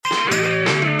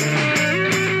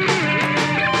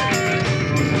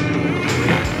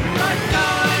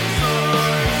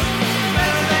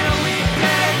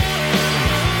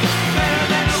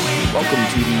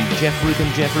Jeff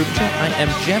Rubin Show. I am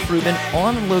Jeff Rubin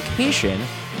on location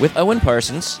with Owen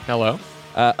Parsons. Hello.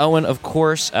 Owen, of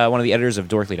course, one of the editors of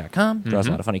Dorkly.com, draws a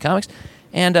lot of funny comics.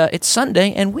 And it's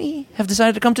Sunday, and we have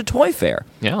decided to come to ToyFair.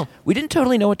 Yeah. We didn't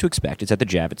totally know what to expect. It's at the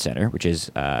Javits Center, which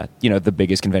is, the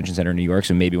biggest convention center in New York,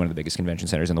 so maybe one of the biggest convention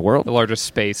centers in the world. The largest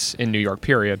space in New York,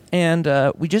 period. And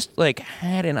we just,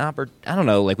 had an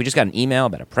we just got an email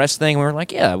about a press thing, and we were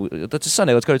like, yeah, it's a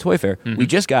Sunday, let's go to ToyFair. Mm-hmm. We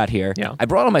just got here. Yeah. I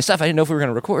brought all my stuff. I didn't know if we were going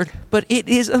to record, but it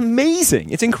is amazing.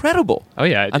 It's incredible. Oh,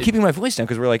 yeah. I'm keeping my voice down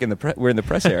because we're, we're in the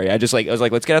press area. I was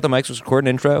like, let's get out the mics, let's record an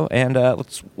intro, and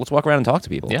let's walk around and talk to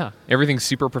people. Yeah. Everything's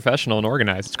super professional and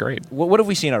organized. It's great. What have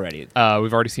we seen already?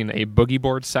 We've already seen a boogie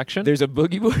board section. There's a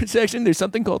boogie board section. There's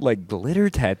something called glitter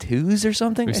tattoos or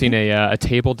something. We've seen a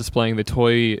table displaying the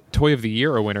toy of the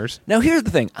year winners. Now here's the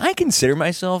thing. I consider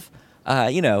myself,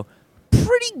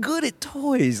 pretty good at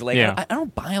toys. I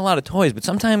don't buy a lot of toys, but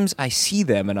sometimes I see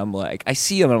them and I'm like, a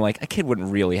kid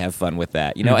wouldn't really have fun with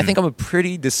that. I think I'm a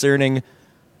pretty discerning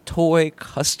toy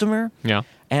customer. Yeah.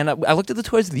 And I looked at the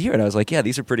toys of the year and I was like, yeah,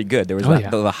 these are pretty good. There was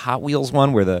the Hot Wheels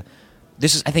one where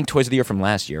this is, I think, toys of the year from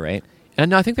last year, right?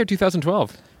 And no, I think they're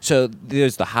 2012. So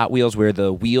there's the Hot Wheels where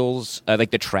the wheels,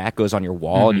 the track goes on your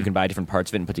wall and you can buy different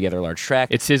parts of it and put together a large track.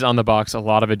 It says on the box, a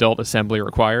lot of adult assembly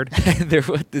required.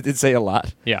 Did it say a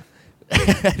lot? Yeah.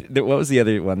 What was the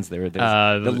other ones? The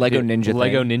Lego Ninja thing.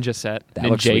 Lego Ninja set. That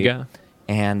looks sweet.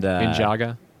 And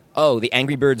Ninjaga. Oh, the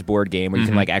Angry Birds board game where you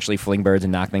can actually fling birds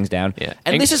and knock things down. Yeah.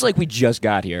 And this is we just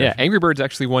got here. Yeah, Angry Birds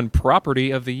actually won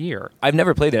Property of the Year. I've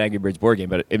never played that Angry Birds board game,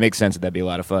 but it makes sense that'd be a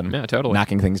lot of fun. Yeah, totally.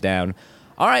 Knocking things down.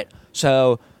 All right,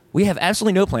 so we have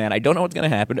absolutely no plan. I don't know what's going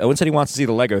to happen. Owen said he wants to see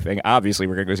the Lego thing. Obviously,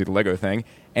 we're going to go see the Lego thing.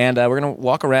 And we're going to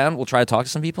walk around. We'll try to talk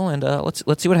to some people, and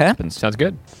let's see what happens. Sounds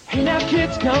good. Hey now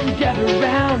kids, come gather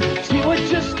around. See what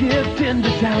just skipped into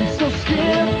town. So skip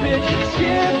it.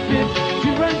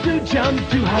 Do run, do jump,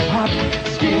 do hop, hop.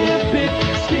 Skip it.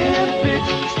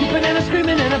 Skipping and a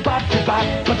screaming and a bop to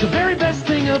bop. But the very best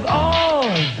thing of all,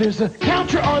 there's a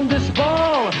counter on this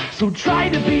ball. So try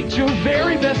to beat your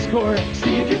very best score.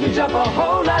 See if you can jump a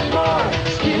whole lot more.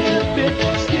 Skip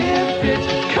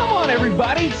it. Come on,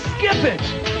 everybody, skip it.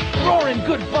 Roaring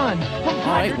good fun. All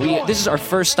right, this is our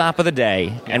first stop of the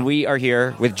day, and we are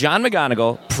here with John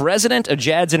McGonigal, president of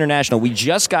JADS International. We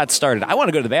just got started. I want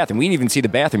to go to the bathroom. We didn't even see the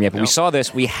bathroom yet, but we saw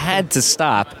this. We had to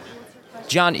stop.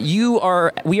 John,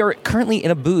 we are currently in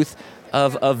a booth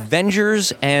of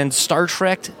Avengers and Star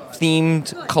Trek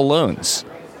themed colognes,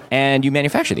 and you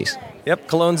manufacture these. Yep,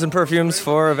 colognes and perfumes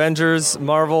for Avengers,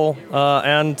 Marvel,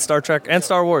 and Star Trek, and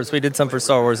Star Wars. We did some for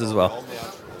Star Wars as well.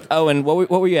 Oh, and what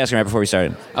were you asking right before we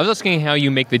started? I was asking how you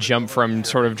make the jump from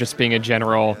sort of just being a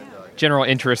general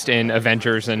interest in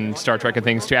Avengers and Star Trek and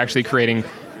things to actually creating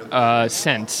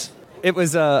scents. It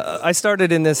was, I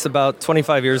started in this about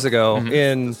 25 years ago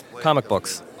in comic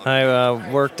books.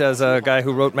 I worked as a guy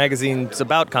who wrote magazines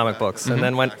about comic books and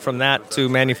then went from that to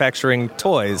manufacturing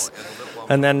toys.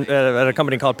 And then at a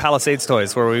company called Palisades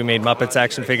Toys, where we made Muppets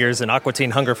action figures and Aqua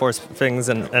Teen Hunger Force things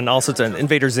and all sorts of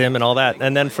Invader Zim and all that.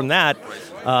 And then from that,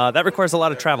 that requires a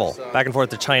lot of travel back and forth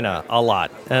to China, a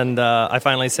lot. And I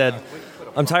finally said,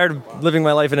 I'm tired of living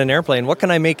my life in an airplane. What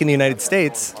can I make in the United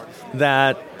States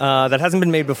that hasn't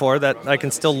been made before that I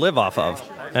can still live off of?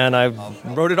 And I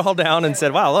wrote it all down and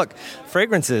said, wow, look,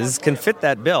 fragrances can fit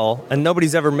that bill, and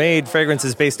nobody's ever made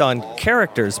fragrances based on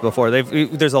characters before.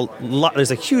 There's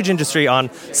a huge industry on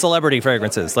celebrity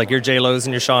fragrances, like your J-Lo's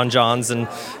and your Sean Johns and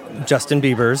Justin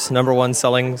Bieber's, #1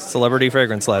 selling celebrity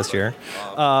fragrance last year.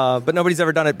 But nobody's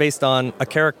ever done it based on a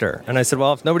character. And I said,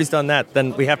 well, if nobody's done that,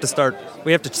 then we have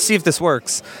to see if this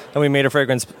works. And we made a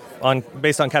fragrance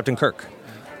based on Captain Kirk,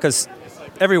 because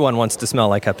everyone wants to smell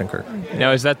like Captain Kirk.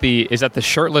 Now, is that the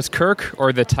shirtless Kirk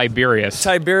or the Tiberius?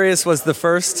 Tiberius was the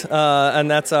first, and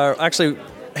that's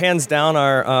hands down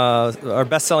our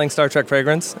best-selling Star Trek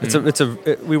fragrance.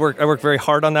 I work very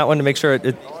hard on that one to make sure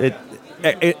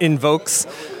it invokes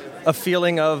a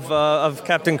feling of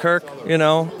Captain Kirk.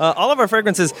 All of our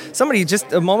fragrances. Somebody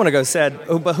just a moment ago said,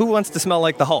 "Oh, but who wants to smell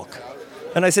like the Hulk?"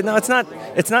 And I said, "No, it's not.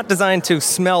 It's not designed to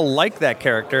smell like that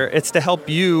character. It's to help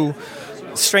you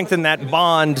strengthen that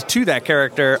bond to that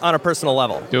character on a personal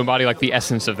level. To embody the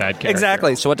essence of that character.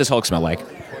 Exactly. So what does Hulk smell like?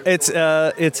 It's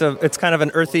kind of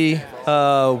an earthy,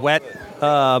 wet,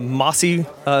 mossy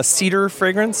cedar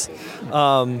fragrance.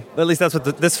 At least that's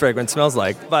what this fragrance smells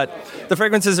like. But the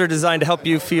fragrances are designed to help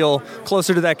you feel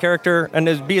closer to that character and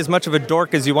to be as much of a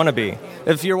dork as you want to be.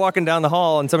 If you're walking down the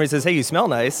hall and somebody says, "Hey, you smell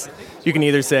nice," you can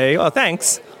either say, "Oh,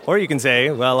 thanks," or you can say,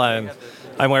 "Well,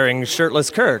 I'm wearing shirtless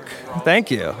Kirk.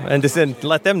 Thank you," and just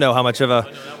let them know how much of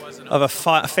a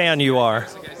fan you are.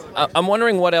 I'm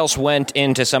wondering what else went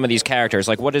into some of these characters.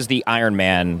 Like, what does the Iron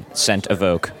Man scent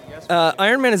evoke?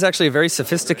 Iron Man is actually a very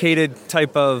sophisticated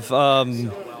type of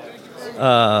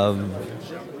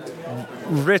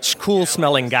rich,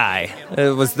 cool-smelling guy.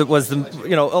 It was the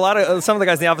some of the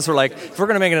guys in the office were like, if we're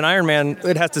going to make it an Iron Man,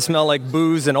 it has to smell like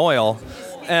booze and oil.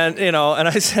 And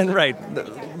I said, right,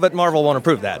 but Marvel won't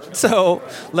approve that. So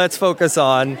let's focus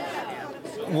on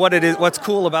what's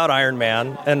cool about Iron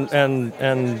Man,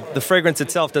 and the fragrance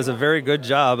itself does a very good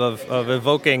job of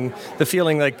evoking the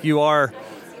feeling like you are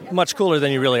much cooler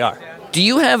than you really are. Do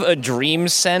you have a dream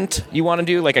scent you want to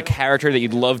do, like a character that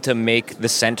you'd love to make the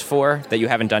scent for that you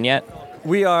haven't done yet?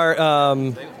 We are,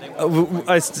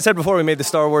 I said before we made the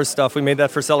Star Wars stuff, we made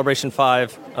that for Celebration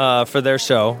 5 for their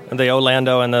show, the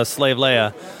Orlando and the Slave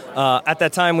Leia. At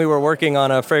that time, we were working on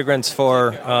a fragrance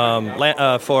for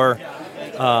Han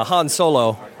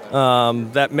Solo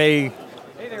that may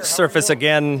surface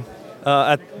again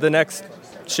at the next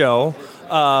show,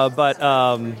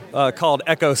 but called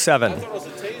Echo 7.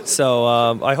 So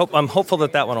I'm hopeful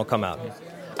that one will come out.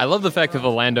 I love the fact that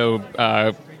the Lando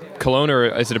cologne, or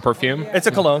is it a perfume? It's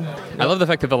a cologne. I love the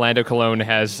fact that the Lando cologne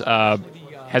has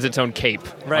its own cape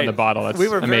on the bottle. That's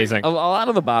amazing. A lot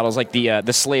of the bottles, like the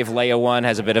Slave Leia one,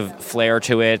 has a bit of flair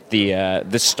to it.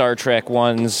 The Star Trek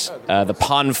ones, the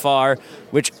Ponfar,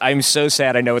 which I'm so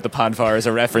sad I know what the Ponfar is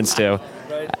a reference to.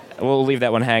 We'll leave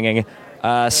that one hanging.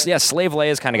 Slave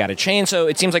Leia's kind of got a chain, so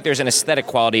it seems like there's an aesthetic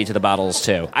quality to the bottles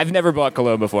too. I've never bought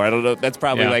cologne before. I don't know. That's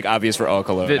probably like obvious for all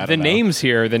cologne. The names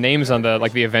here, the names on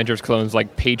the Avengers colognes,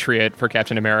 like Patriot for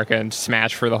Captain America and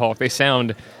Smash for the Hulk, they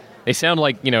sound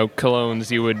like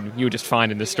colognes you would just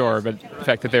find in the store. But the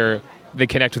fact that they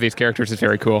connect with these characters is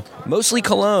very cool. Mostly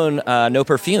cologne, no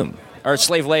perfume. Or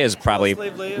Slave Leia's probably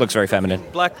looks very feminine.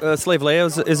 Slave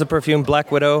Leia is a perfume.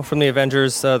 Black Widow from the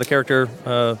Avengers, the character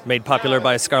made popular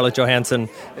by Scarlett Johansson.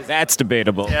 That's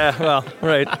debatable. Yeah, well,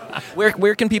 right.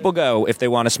 Where can people go if they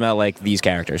want to smell like these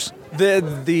characters?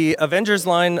 The Avengers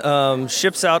line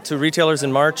ships out to retailers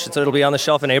in March, so it'll be on the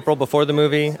shelf in April before the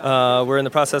movie. We're in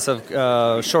the process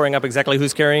of shoring up exactly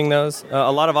who's carrying those.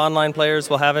 A lot of online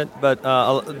players will have it, but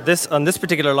on this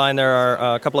particular line, there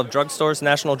are a couple of drugstores,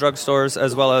 national drugstores,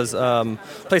 as well as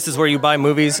places where you buy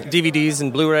movies, DVDs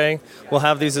and Blu-ray will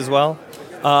have these as well.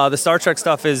 The Star Trek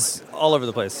stuff is all over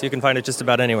the place. You can find it just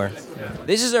about anywhere.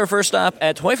 This is our first stop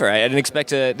at ToyFair. I didn't expect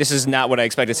to... This is not what I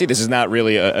expected to see. This is not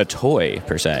really a toy,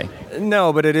 per se.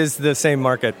 No, but it is the same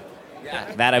market.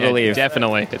 That I believe.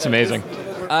 Definitely. It's amazing.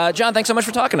 John, thanks so much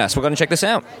for talking to us. We're going to check this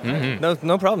out. Mm-hmm.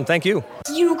 No problem. Thank you.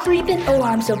 You creeping? Oh,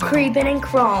 I'm so creeping and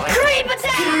crawling. Creep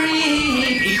attack!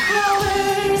 Creepy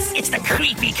crawlers! It's the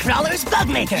Creepy Crawlers Bug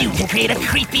Maker. You can create a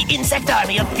creepy insect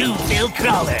army of goo-filled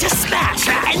crawlers. Just smash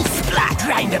and splat.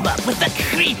 Grind them up with the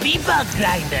Creepy Bug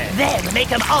Grinder. Then make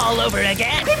them all over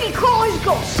again. Creepy crawlers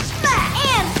go splat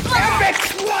and splat! Epic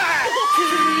splat!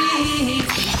 Creepy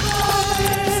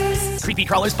Crawlers! Creepy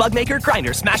Crawlers Bug Maker,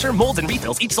 Grinder, Smasher, Molds, and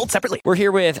Refills, each sold separately. We're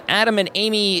here with Adam and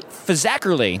Amy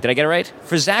Fazakerly. Did I get it right?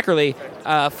 Fazakerly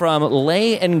from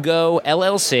Lay and Go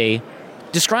LLC.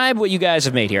 Describe what you guys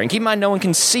have made here. And keep in mind, no one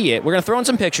can see it. We're going to throw in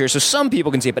some pictures so some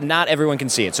people can see it, but not everyone can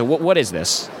see it. So what is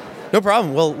this? No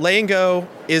problem. Well, Lay and Go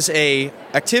is a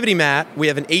activity mat. We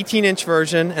have an 18-inch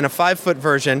version and a 5-foot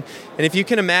version. And if you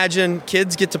can imagine,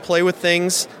 kids get to play with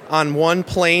things on one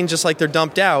plane just like they're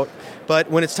dumped out.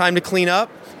 But when it's time to clean up,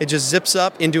 it just zips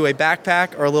up into a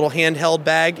backpack or a little handheld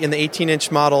bag in the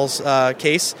 18-inch model's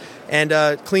case. And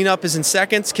cleanup is in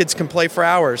seconds. Kids can play for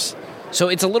hours. So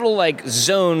it's a little like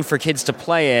zone for kids to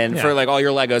play in for like all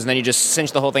your Legos, and then you just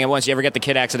cinch the whole thing at once. You ever get the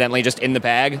kid accidentally just in the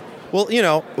bag? Well,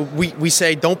 we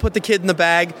say don't put the kid in the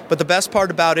bag, but the best part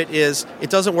about it is it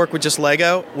doesn't work with just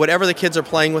Lego. Whatever the kids are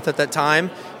playing with at that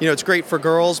time, it's great for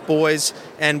girls, boys,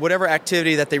 and whatever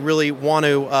activity that they really want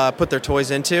to put their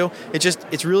toys into.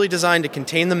 It's really designed to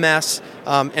contain the mess,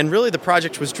 and really the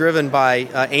project was driven by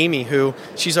Amy,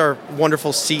 she's our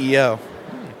wonderful CEO.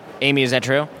 Amy, is that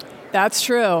true? That's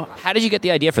true. How did you get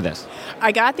the idea for this?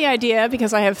 I got the idea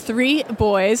because I have 3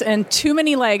 boys and too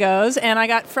many Legos, and I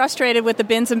got frustrated with the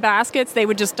bins and baskets. They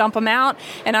would just dump them out,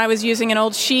 and I was using an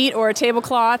old sheet or a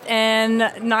tablecloth,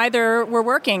 and neither were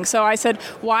working. So I said,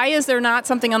 why is there not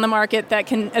something on the market that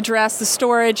can address the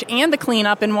storage and the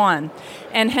cleanup in one?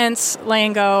 And hence, Lay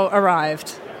and Go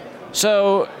arrived.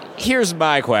 So here's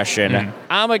my question.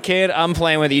 I'm a kid. I'm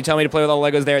playing with it. You tell me to play with all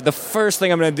the Legos there. The first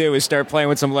thing I'm going to do is start playing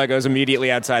with some Legos immediately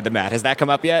outside the mat. Has that come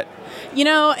up yet?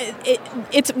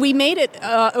 We made it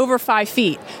over 5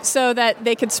 feet so that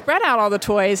they could spread out all the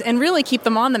toys and really keep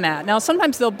them on the mat. Now,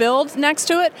 sometimes they'll build next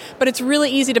to it, but it's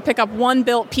really easy to pick up one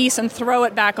built piece and throw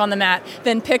it back on the mat,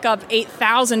 then pick up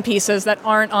 8,000 pieces that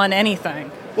aren't on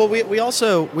anything. Well, we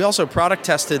also product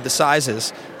tested the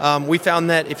sizes. We found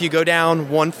that if you go down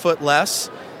 1 foot less,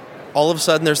 all of a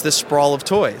sudden there's this sprawl of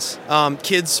toys.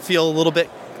 Kids feel a little bit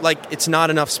like it's not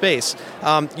enough space.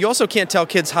 You also can't tell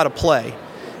kids how to play,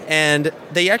 and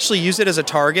they actually use it as a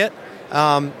target.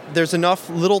 There's enough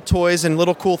little toys and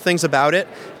little cool things about it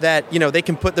that they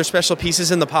can put their special pieces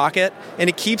in the pocket, and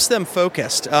it keeps them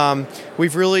focused.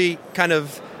 We've really kind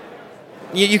of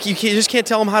you just can't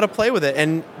tell them how to play with it,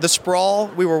 and the sprawl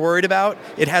we were worried about,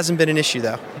 it hasn't been an issue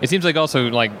though. It seems like also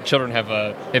like children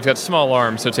they've got small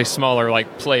arms, so it's a smaller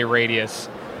like play radius.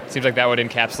 Seems like that would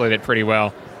encapsulate it pretty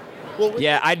well.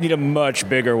 Yeah, I'd need a much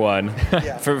bigger one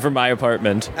for my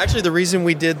apartment. Actually, the reason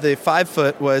we did the 5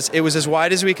 foot was it was as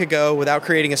wide as we could go without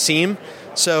creating a seam.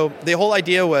 So the whole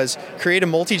idea was create a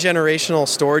multi-generational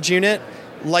storage unit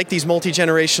like these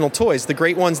multi-generational toys, the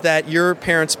great ones that your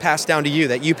parents passed down to you,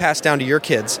 that you passed down to your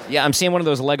kids. Yeah, I'm seeing one of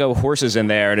those Lego horses in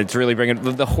there, and it's really bringing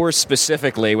the horse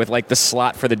specifically with like the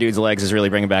slot for the dude's legs is really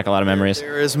bringing back a lot of memories.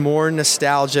 There is more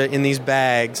nostalgia in these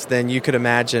bags than you could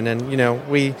imagine, and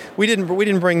we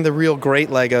didn't bring the real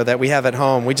great Lego that we have at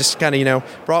home. We just kind of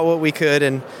brought what we could,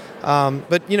 and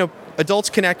but adults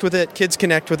connect with it, kids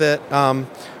connect with it.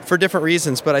 For different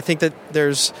reasons, but I think that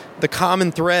there's the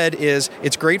common thread is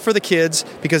it's great for the kids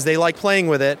because they like playing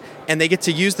with it, and they get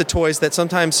to use the toys that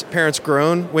sometimes parents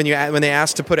groan when they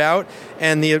ask to put out,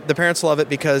 and the parents love it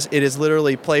because it is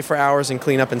literally play for hours and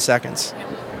clean up in seconds.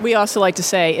 We also like to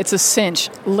say it's a cinch,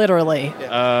 literally.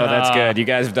 Oh, that's good. You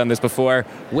guys have done this before.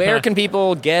 Where can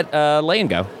people get Lay and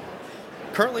Go?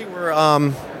 Currently,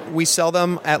 we sell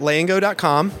them at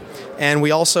layandgo.com. And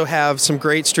we also have some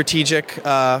great strategic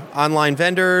online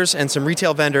vendors and some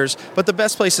retail vendors. But the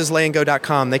best place is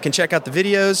layandgo.com. They can check out the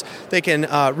videos. They can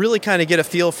really kind of get a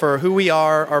feel for who we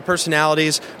are, our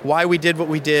personalities, why we did what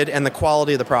we did, and the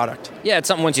quality of the product. Yeah, it's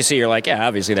something once you see, you're like, yeah,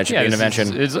 obviously that should be an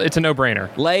invention. It's a no-brainer.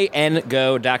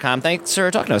 Layandgo.com. Thanks for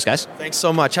talking to us, guys. Thanks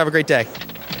so much. Have a great day.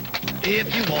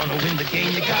 If you want to win the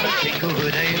game, you gotta take a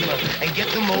good aim and get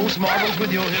the most marbles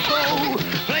with your hippo.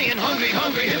 Playing Hungry,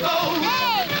 Hungry Hippos.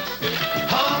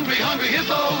 Hungry, Hungry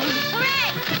Hippos.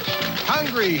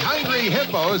 Hungry, Hungry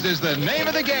Hippos is the name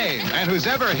of the game, and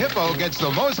whoever hippo gets the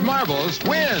most marbles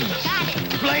wins.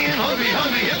 Playing Hungry,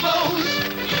 Hungry Hippos.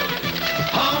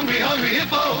 Hungry, Hungry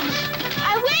Hippos.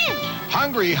 I win!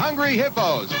 Hungry, Hungry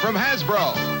Hippos from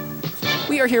Hasbro.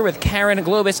 We are here with Karen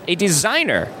Globus, a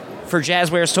designer for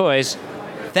Jazzwares Toys.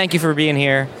 Thank you for being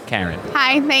here, Karen.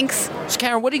 Hi, thanks. So,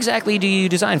 Karen, what exactly do you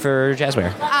design for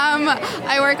Jazzware?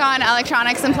 I work on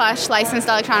electronics and plush, licensed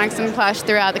electronics and plush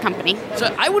throughout the company.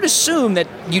 So I would assume that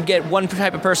you'd get one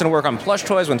type of person to work on plush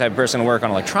toys, one type of person to work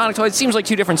on electronic toys. It seems like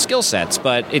two different skill sets,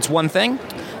 but it's one thing?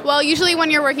 Well, usually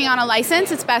when you're working on a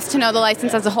license, it's best to know the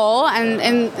license as a whole, and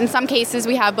in some cases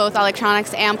we have both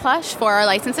electronics and plush for our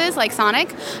licenses, like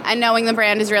Sonic, and knowing the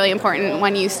brand is really important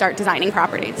when you start designing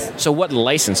properties. So what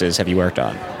licenses have you worked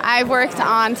on? I've worked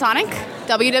on Sonic,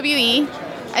 WWE,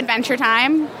 Adventure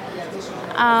Time,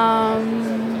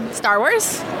 Star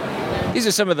Wars. These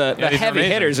are some of the heavy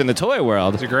hitters in the toy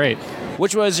world. These are great.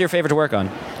 Which was your favorite to work on?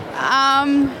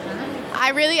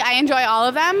 I enjoy all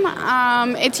of them.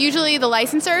 It's usually the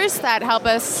licensors that help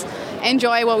us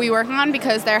enjoy what we work on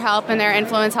because their help and their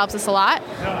influence helps us a lot.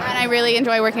 And I really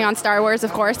enjoy working on Star Wars,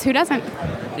 of course. Who doesn't?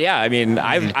 Yeah, I mean,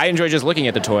 I enjoy just looking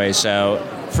at the toys, so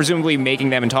presumably making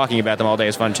them and talking about them all day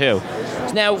is fun too.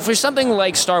 Now, for something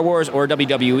like Star Wars or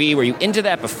WWE, were you into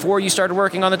that before you started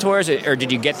working on the toys, or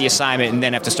did you get the assignment and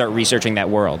then have to start researching that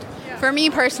world? For me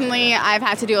personally, I've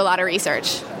had to do a lot of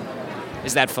research.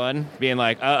 Is that fun? Being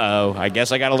like, I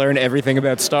guess I got to learn everything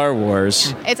about Star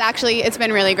Wars. It's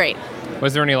been really great.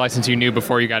 Was there any license you knew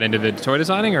before you got into the toy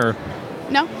designing, or?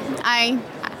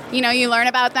 No, you learn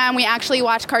about them. We actually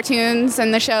watch cartoons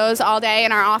and the shows all day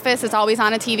in our office. It's always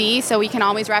on a TV, so we can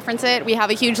always reference it. We have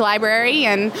a huge library,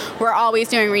 and we're always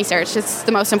doing research. It's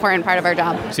the most important part of our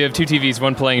job. So you have two TVs,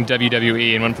 one playing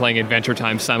WWE and one playing Adventure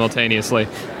Time simultaneously.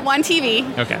 One TV.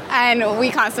 Okay. And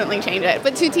we constantly change it.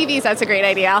 But two TVs, that's a great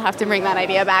idea. I'll have to bring that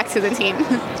idea back to the team.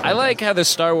 I like how the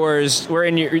Star Wars, we're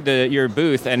in your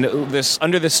booth, and this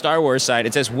under the Star Wars side,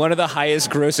 it says one of the highest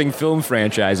grossing film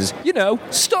franchises.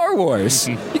 Star Wars.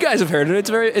 You guys have heard it. It's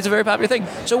a very popular thing.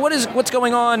 So what's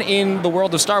going on in the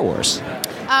world of Star Wars?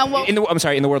 In the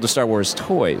world of Star Wars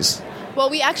toys. Well,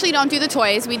 we actually don't do the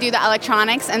toys. We do the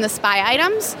electronics and the spy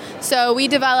items. So we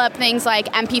develop things like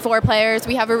MP4 players.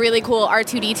 We have a really cool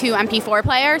R2-D2 MP4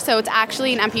 player. So it's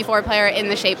actually an MP4 player in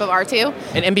the shape of R2.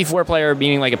 An MP4 player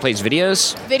meaning like it plays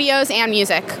videos? Videos and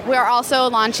music. We're also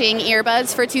launching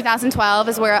earbuds for 2012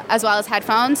 as well as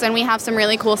headphones. And we have some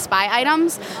really cool spy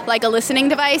items, like a listening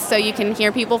device so you can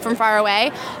hear people from far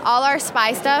away. All our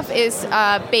spy stuff is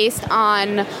based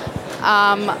on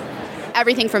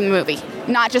everything from the movie.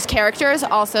 Not just characters,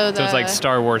 also the... So it's like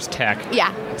Star Wars tech.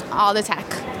 Yeah, all the tech.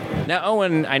 Now,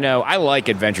 Owen, I know I like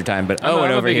Adventure Time, but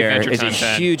Owen over here is a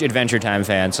huge Adventure Time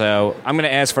fan. So I'm going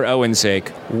to ask for Owen's sake,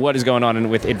 what is going on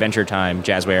with Adventure Time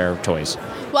Jazzware toys?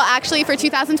 Well, actually, for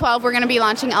 2012, we're going to be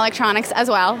launching electronics as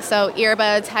well. So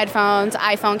earbuds, headphones,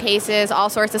 iPhone cases, all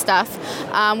sorts of stuff.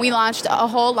 We launched a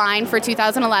whole line for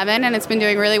 2011, and it's been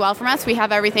doing really well for us. We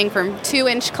have everything from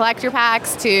 2-inch collector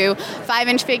packs to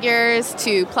 5-inch figures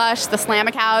to plush. The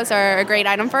Slamacows are a great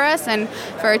item for us. And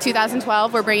for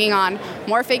 2012, we're bringing on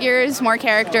more figures, more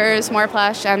characters, more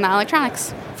plush, and the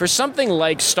electronics. For something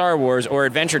like Star Wars or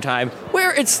Adventure Time,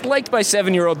 where it's liked by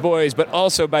 7-year-old boys, but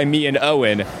also by me and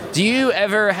Owen, do you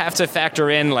ever have to factor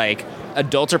in, like,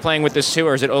 adults are playing with this too,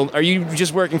 or are you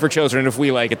just working for children? If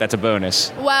we like it, that's a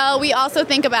bonus? Well, we also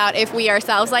think about if we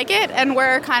ourselves like it, and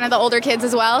we're kind of the older kids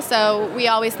as well, so we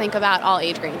always think about all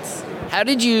age grades. How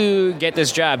did you get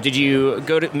this job? Did you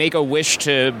go to make a wish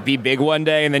to be big one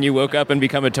day and then you woke up and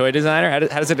become a toy designer? How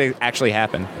does it actually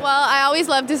happen? Well, I always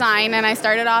loved design, and I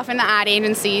started off in the ad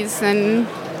agencies, and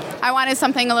I wanted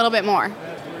something a little bit more.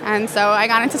 And so I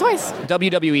got into toys.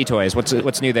 WWE toys,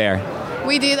 what's new there?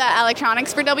 We do the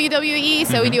electronics for WWE,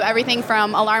 so we do everything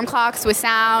from alarm clocks with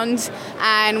sound,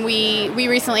 and we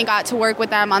recently got to work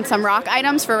with them on some rock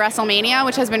items for WrestleMania,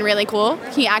 which has been really cool.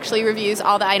 He actually reviews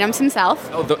all the items himself.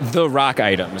 Oh, the rock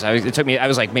items. I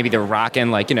was like, maybe they're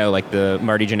rocking, like, like the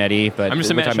Marty Jannetty, but I'm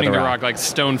just imagining the rock like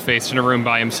stone-faced in a room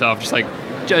by himself, just like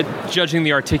judging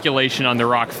the articulation on the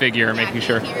rock figure, making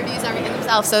sure. He reviews everything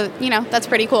himself, so, that's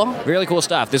pretty cool. Really cool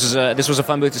stuff. This was a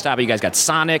fun booth to stop at. You guys got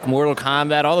Sonic, Mortal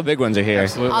Kombat, all the big ones are here.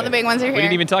 Absolutely. All the big ones are here. We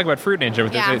didn't even talk about Fruit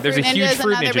Ninja. There's a huge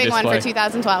Fruit Ninja big display. one for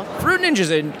 2012. Fruit Ninja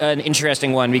is an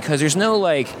interesting one because there's no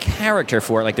character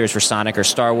for it like there's for Sonic or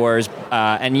Star Wars,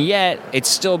 and yet it's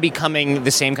still becoming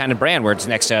the same kind of brand where it's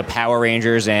next to Power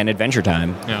Rangers and Adventure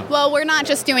Time. Yeah. Well, we're not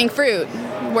just doing fruit.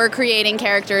 We're creating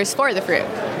characters for the fruit.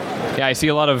 Yeah, I see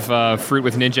a lot of fruit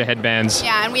with ninja headbands.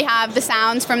 Yeah, and we have the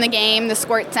sounds from the game, the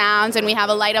squirt sounds, and we have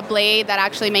a light-up blade that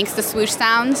actually makes the swoosh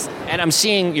sounds. And I'm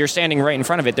seeing you're standing right in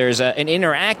front of it. There's an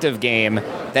interactive game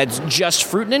that's just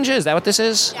Fruit Ninja. Is that what this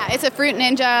is? Yeah, it's a Fruit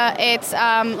Ninja. It's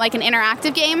like an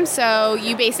interactive game, so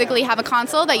you basically have a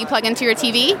console that you plug into your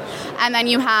TV, and then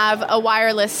you have a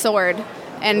wireless sword,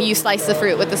 and you slice the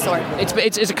fruit with the sword.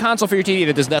 It's a console for your TV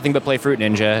that does nothing but play Fruit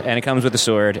Ninja, and it comes with a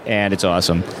sword, and it's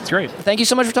awesome. It's great. Thank you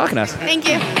so much for talking to us. Thank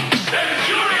you.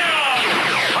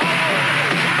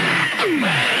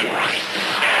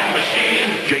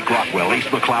 Jake Rockwell, Ace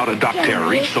McCloud, and Doc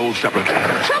Terror each sold separately.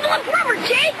 Trouble up rubber,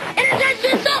 Jake! Energize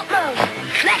the assault mode!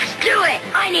 Let's do it!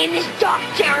 I name this Doc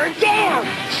Terror down!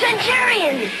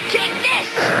 Centurion! Take this!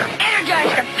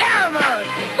 Energize the power mode!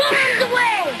 Bombs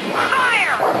away!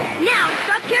 Fire! Now,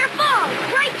 Doc Terror falls!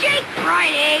 Right, Jake?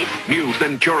 Right, Ace? New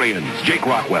Centurions, Jake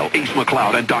Rockwell, Ace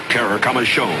McCloud, and Doc Terror come as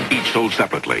shown, each sold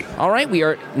separately. All right, we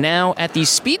are now at the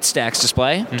Speed Stacks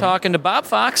display, talking to Bob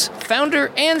Fox,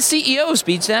 founder and CEO of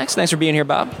Speed Stacks. Thanks for being here,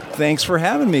 Bob. Thanks for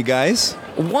having me, guys.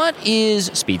 What is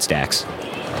Speed Stacks?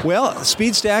 Well,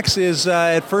 Speed Stacks is,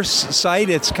 at first sight,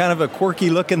 it's kind of a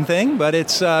quirky-looking thing, but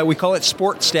it's we call it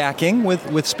sport stacking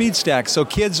with Speed Stacks. So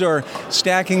kids are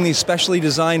stacking these specially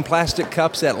designed plastic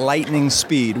cups at lightning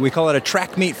speed. We call it a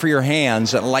track meet for your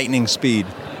hands at lightning speed.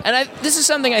 And this is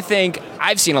something I think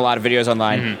I've seen a lot of videos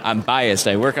online. I'm biased.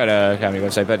 I work at a comedy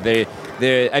website, but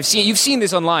you've seen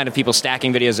this online of people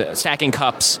stacking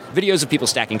cups, videos of people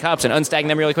stacking cups and unstacking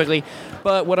them really quickly.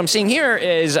 But what I'm seeing here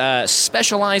is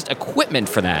specialized equipment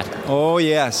for that. Oh,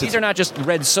 yes. These are not just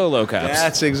red Solo cups.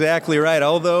 That's exactly right.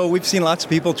 Although we've seen lots of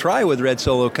people try with red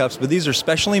Solo cups, but these are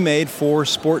specially made for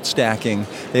sport stacking.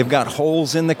 They've got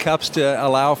holes in the cups to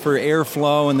allow for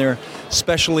airflow, and they're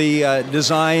specially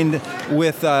designed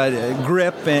with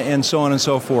grip and so on and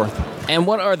so forth. And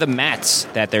what are the mats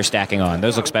that they're stacking on?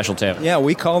 Those look special too. Yeah,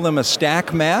 we call them a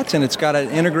stack mat, and it's got an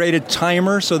integrated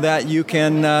timer so that you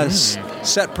can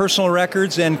set personal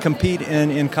records and compete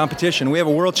in competition. We have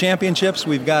a World Championships,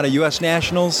 we've got a U.S.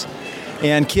 Nationals,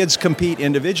 and kids compete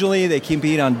individually. They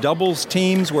compete on doubles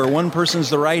teams where one person's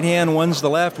the right hand, one's the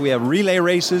left. We have relay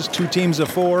races, 2 teams of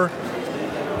 4.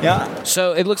 Yeah.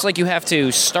 So it looks like you have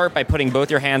to start by putting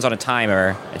both your hands on a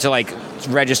timer to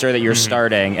register that you're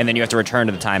starting, and then you have to return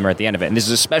to the timer at the end of it. And this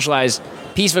is a specialized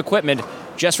piece of equipment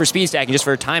just for speed stacking, just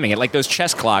for timing it, like those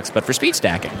chess clocks, but for speed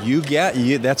stacking.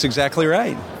 That's exactly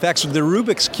right. In fact, the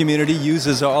Rubik's community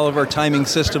uses all of our timing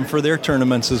system for their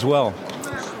tournaments as well,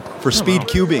 for speed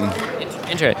cubing.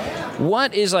 Interesting.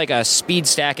 What is like a speed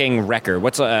stacking record?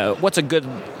 What's like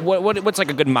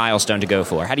a good milestone to go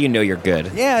for? How do you know you're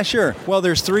good? Yeah, sure. Well,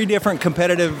 there's 3 different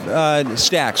competitive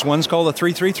stacks. One's called the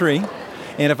 333.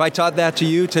 And if I taught that to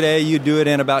you today, you'd do it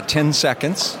in about 10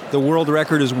 seconds. The world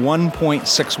record is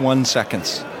 1.61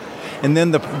 seconds. And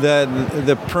then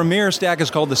the premier stack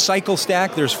is called the cycle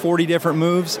stack. There's 40 different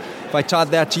moves. If I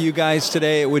taught that to you guys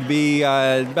today, it would be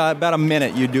about a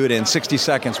minute. You'd do it in 60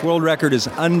 seconds. World record is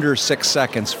under 6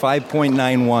 seconds,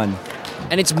 5.91.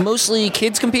 And it's mostly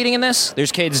kids competing in this?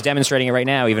 There's kids demonstrating it right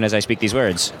now, even as I speak these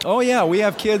words. Oh, yeah. We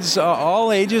have kids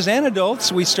all ages and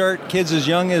adults. We start kids as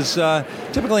young as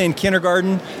typically in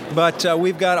kindergarten, but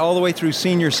we've got all the way through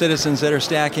senior citizens that are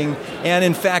stacking. And,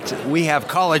 in fact, we have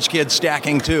college kids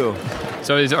stacking, too.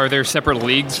 So are there separate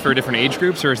leagues for different age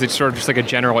groups, or is it sort of just like a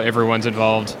general everyone's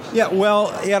involved? Yeah,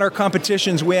 well, at our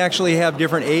competitions, we actually have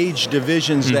different age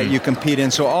divisions that you compete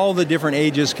in. So all the different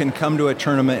ages can come to a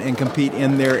tournament and compete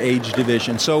in their age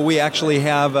division. So we actually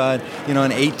have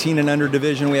an 18 and under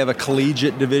division. We have a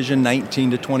collegiate division, 19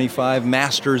 to 25,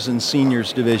 masters and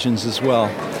seniors divisions as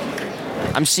well.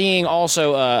 I'm seeing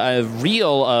also a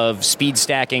reel of speed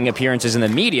stacking appearances in the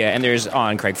media, and there's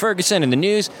on Craig Ferguson in the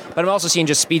news, but I'm also seeing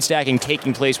just speed stacking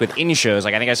taking place within shows.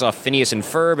 Like I think I saw Phineas and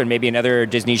Ferb and maybe another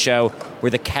Disney show where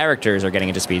the characters are getting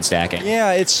into speed stacking.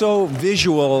 Yeah, it's so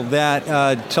visual that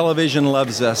television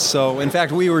loves us. So, in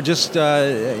fact, we were just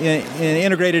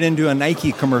integrated into a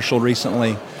Nike commercial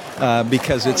recently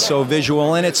because it's so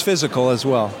visual and it's physical as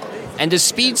well. And does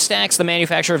Speed Stacks, the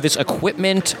manufacturer of this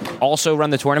equipment, also run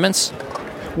the tournaments?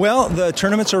 Well, the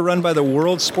tournaments are run by the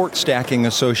World Sport Stacking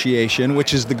Association,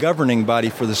 which is the governing body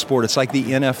for the sport. It's like the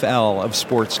NFL of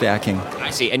sport stacking.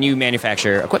 I see. And you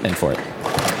manufacture equipment for it?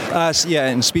 Yeah,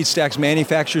 and Speed Stacks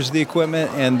manufactures the equipment,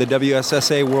 and the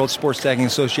WSSA, World Sport Stacking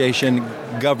Association,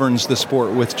 governs the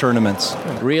sport with tournaments.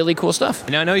 Really cool stuff.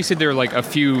 Now, I know you said there are like a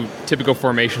few typical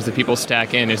formations that people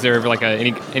stack in. Is there ever like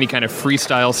any kind of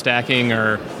freestyle stacking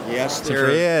or? Yes, there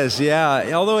is,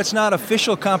 yeah. Although it's not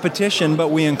official competition, but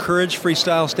we encourage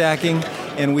freestyle stacking,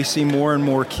 and we see more and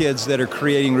more kids that are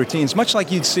creating routines, much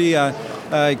like you'd see a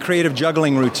creative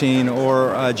juggling routine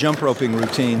or a jump roping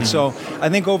routine. So I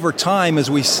think over time, as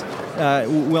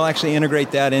we'll actually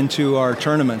integrate that into our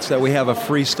tournaments, that we have a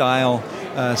freestyle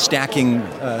stacking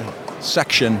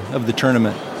section of the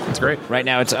tournament. That's great. Right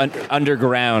now it's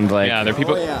underground. Yeah, they're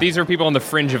people. These are people on the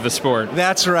fringe of the sport.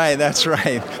 That's right.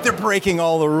 They're breaking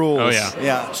all the rules. Oh,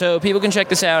 yeah. So people can check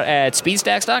this out at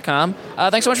speedstacks.com.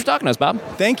 Thanks so much for talking to us, Bob.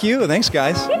 Thank you. Thanks,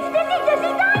 guys. It's Dizzy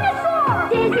Dinosaur!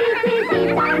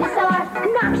 Dizzy Dinosaur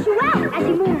knocks you out as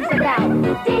he moves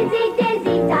about.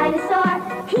 Dizzy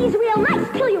Dinosaur, he's real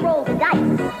nice till you roll the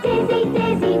dice. Dizzy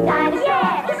Dinosaur,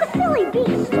 yeah, he's a silly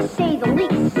beast to say the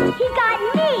least. He got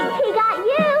me, he got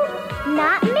you,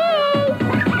 not me.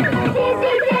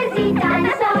 Dizzy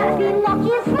Dinosaur, be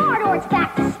lucky and smart or it's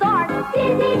back to start.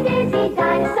 Dizzy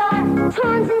Dinosaur,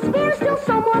 turns and spins till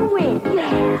someone wins.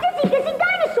 Yeah, Dizzy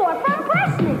Dinosaur from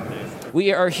Pressman.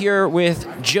 We are here with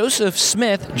Joseph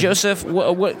Smith. Joseph,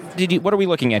 what are we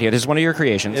looking at here? This is one of your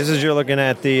creations. You're looking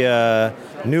at the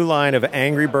new line of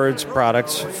Angry Birds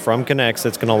products from K'NEX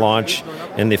that's going to launch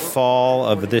in the fall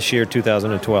of this year,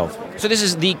 2012. So this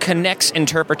is the K'NEX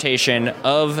interpretation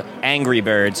of Angry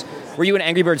Birds. Were you an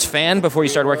Angry Birds fan before you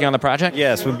started working on the project?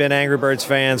 Yes, we've been Angry Birds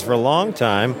fans for a long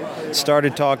time.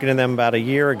 Started talking to them about a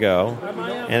year ago.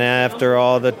 And after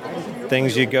all the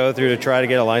things you go through to try to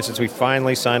get a license, we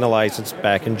finally signed a license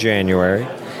back in January.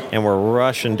 And we're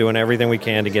rushing, doing everything we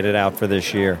can to get it out for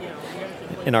this year.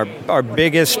 And our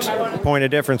biggest point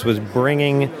of difference was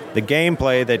bringing the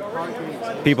gameplay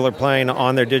that people are playing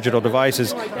on their digital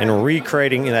devices and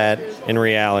recreating that in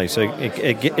reality. So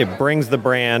it brings the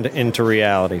brand into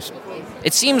realities.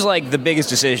 It seems like the biggest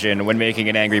decision when making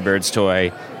an Angry Birds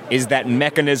toy is that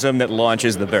mechanism that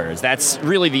launches the birds. That's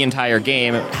really the entire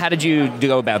game. How did you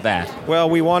go about that? Well,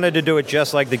 we wanted to do it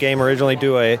just like the game originally,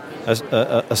 do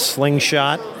a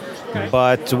slingshot.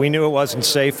 But we knew it wasn't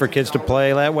safe for kids to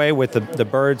play that way with the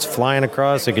birds flying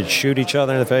across. They could shoot each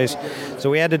other in the face. So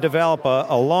we had to develop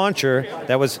a launcher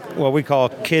that was what we call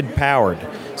kid-powered.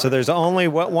 So there's only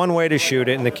one way to shoot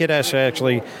it, and the kid has to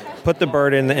actually put the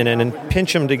bird in and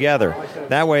pinch them together.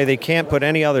 That way they can't put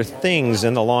any other things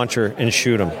in the launcher and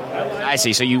shoot them. I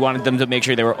see. So you wanted them to make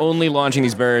sure they were only launching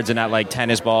these birds and not like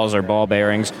tennis balls or ball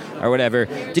bearings or whatever.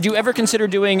 Did you ever consider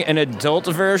doing an adult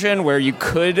version where you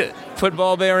could put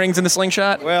ball bearings in the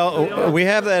slingshot? Well, we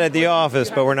have that at the office,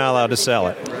 but we're not allowed to sell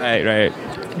it. Right.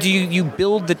 Do you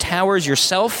build the towers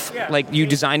yourself? Like you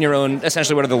design your own,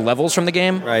 essentially what are the levels from the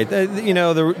game? Right.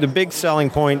 The big selling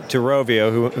point to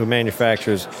Rovio, who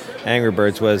manufactures Angry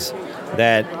Birds, was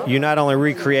that you not only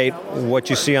recreate what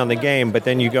you see on the game, but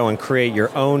then you go and create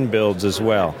your own builds as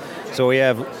well. So we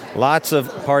have lots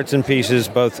of parts and pieces,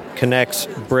 both connects,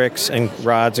 bricks, and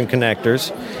rods and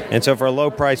connectors. And so for a low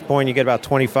price point, you get about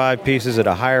 25 pieces. At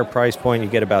a higher price point, you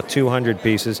get about 200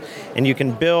 pieces. And you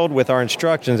can build with our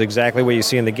instructions exactly what you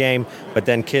see in the game, but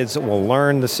then kids will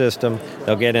learn the system.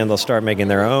 They'll get in, they'll start making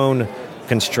their own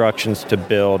constructions to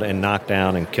build and knock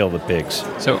down and kill the pigs.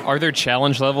 So are there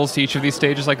challenge levels to each of these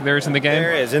stages like there is in the game?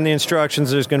 There is. In the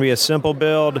instructions, there's going to be a simple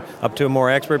build up to a more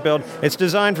expert build. It's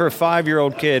designed for a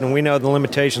 5-year-old kid, and we know the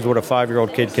limitations of what a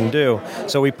 5-year-old kid can do.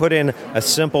 So we put in a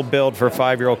simple build for a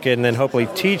 5-year-old kid and then hopefully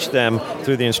teach them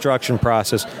through the instruction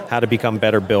process how to become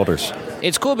better builders.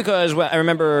 It's cool because I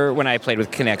remember when I played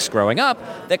with Kinects growing up,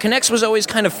 that Kinects was always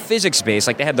kind of physics-based.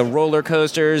 Like they had the roller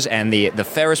coasters and the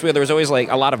Ferris wheel. There was always like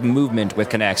a lot of movement with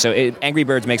Kinects. So Angry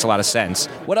Birds makes a lot of sense.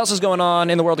 What else is going on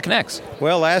in the world of Kinects?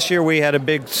 Well, last year we had a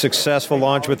big successful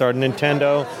launch with our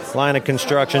Nintendo line of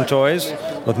construction toys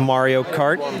with Mario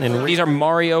Kart. And these are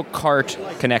Mario Kart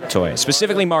Kinect toys.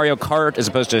 Specifically Mario Kart as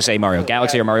opposed to, say, Mario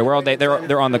Galaxy or Mario World.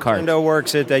 They're on the cart. Nintendo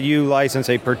works it that you license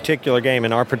a particular game,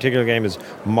 and our particular game is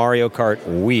Mario Kart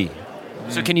Wii.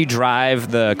 So can you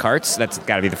drive the carts? That's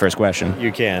got to be the first question.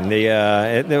 You can.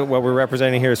 What we're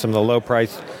representing here is some of the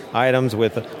low-priced items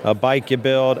with a bike you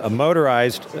build, a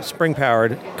motorized,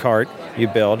 spring-powered cart you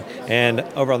build, and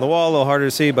over on the wall, a little harder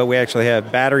to see, but we actually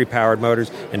have battery-powered motors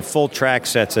and full track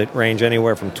sets that range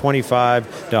anywhere from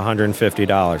 $25 to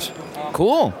 $150.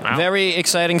 Cool. Wow. Very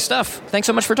exciting stuff. Thanks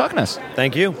so much for talking to us.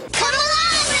 Thank you. Come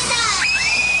along with us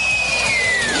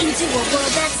into a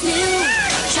world that's new.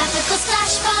 Tropical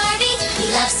splash party, we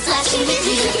love splashing with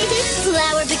you.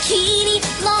 Flower bikini,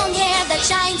 long hair that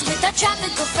shines with our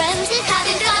tropical friends,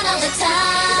 having fun all the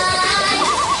time.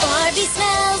 Barbie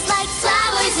smells like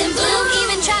flowers in bloom,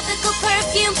 even tropical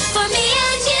perfume for me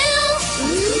and you.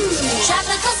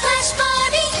 Tropical splash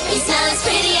Barbie, we smell as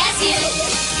pretty as you.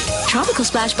 Tropical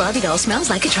Splash Barbie doll smells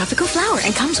like a tropical flower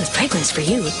and comes with fragrance for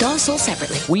you. Dolls sold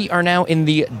separately. We are now in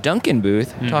the Dunkin'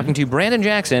 booth talking to Brandon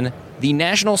Jackson, the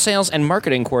National Sales and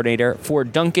Marketing Coordinator for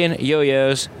Dunkin'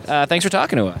 Yo-Yos. Thanks for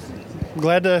talking to us.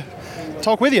 Glad to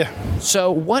talk with you. So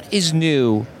what is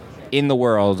new in the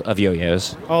world of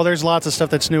yo-yos? Oh, there's lots of stuff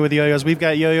that's new with yo-yos. We've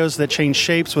got yo-yos that change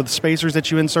shapes with spacers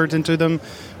that you insert into them.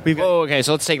 Okay,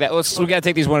 so let's take that. We got to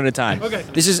take these one at a time. Okay.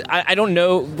 This is, I don't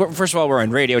know, first of all, we're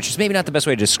on radio, which is maybe not the best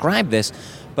way to describe this,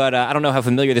 but I don't know how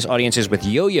familiar this audience is with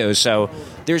yo-yos. So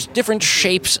there's different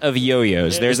shapes of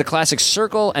yo-yos. There's the classic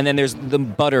circle, and then there's the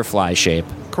butterfly shape.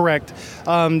 Correct.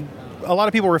 A lot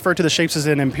of people refer to the shapes as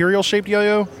an imperial-shaped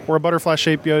yo-yo, or a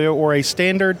butterfly-shaped yo-yo, or a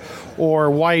standard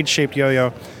or wide-shaped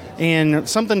yo-yo. And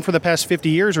something for the past 50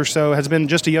 years or so has been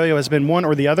just a yo-yo has been one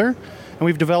or the other. And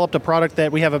we've developed a product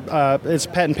that we have it's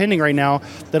patent pending right now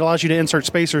that allows you to insert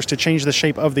spacers to change the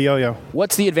shape of the yo-yo.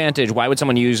 What's the advantage? Why would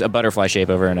someone use a butterfly shape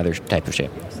over another type of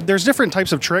shape? There's different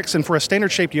types of tricks, and for a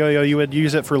standard shaped yo-yo, you would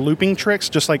use it for looping tricks,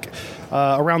 just like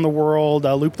around the world,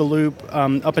 loop the loop,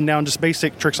 up and down, just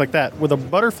basic tricks like that. With a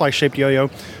butterfly shaped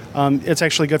yo-yo, it's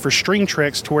actually good for string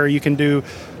tricks to where you can do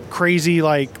crazy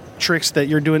tricks that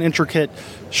you're doing intricate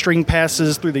string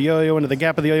passes through the yo-yo into the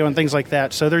gap of the yo-yo and things like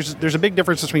that. So there's a big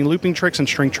difference between looping tricks and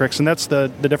string tricks, and that's the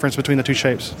difference between the two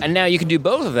shapes. And now you can do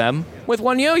both of them with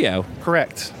one yo-yo.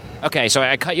 Correct. Okay, so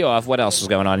I cut you off. What else is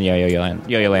going on in Yo-Yo Land?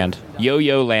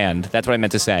 Yo-Yo Land. That's what I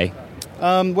meant to say.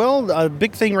 Well, a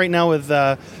big thing right now with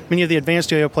many of the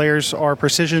advanced yo-yo players are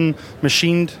precision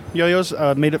machined yo-yos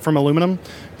made from aluminum.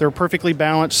 They're perfectly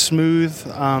balanced,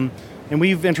 smooth, and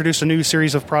we've introduced a new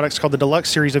series of products called the Deluxe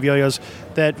series of yo-yos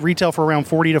that retail for around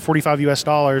 $40 to $45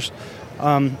 US.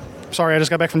 Sorry, I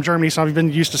just got back from Germany, so I've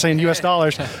been used to saying US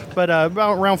dollars. But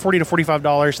about around $40 to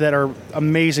 $45 that are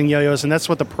amazing yo-yos, and that's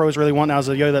what the pros really want now is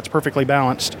a yo-yo that's perfectly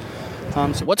balanced.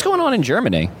 What's going on in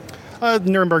Germany?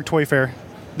 Nuremberg ToyFair.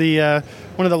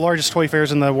 One of the largest toy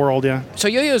fairs in the world, yeah. So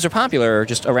yo-yos are popular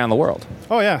just around the world?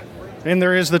 Oh, yeah. And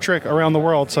there is the trick around the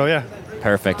world, so yeah.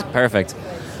 Perfect.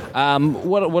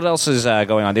 What else is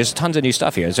going on? There's tons of new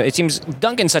stuff here. So it seems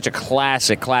Dunkin's such a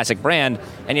classic brand,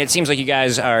 and yet it seems like you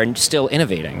guys are still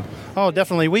innovating. Oh,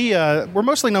 definitely. We're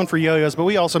mostly known for yo-yos, but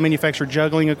we also manufacture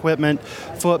juggling equipment,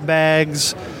 foot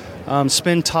bags,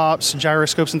 spin tops,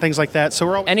 gyroscopes, and things like that. So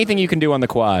we're anything you can do on the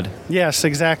quad. Yes,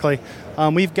 exactly.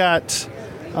 We've got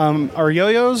our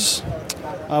yo-yos.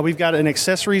 We've got an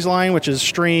accessories line, which is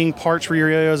string, parts for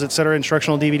your yo-yos, etc.,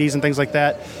 instructional DVDs and things like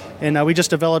that. And we just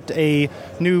developed a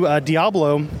new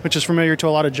Diablo, which is familiar to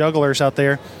a lot of jugglers out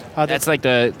there. It's like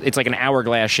an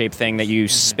hourglass shaped thing that you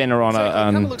spin around. It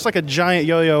kind of looks like a giant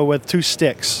yo-yo with 2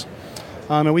 sticks.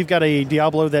 And we've got a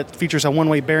Diablo that features a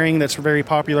one-way bearing that's very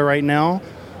popular right now.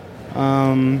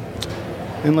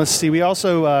 And let's see, we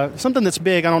also, something that's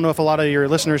big, I don't know if a lot of your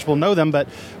listeners will know them, but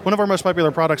one of our most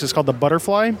popular products is called the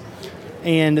Butterfly.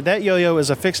 And that yo-yo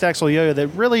is a fixed axle yo-yo that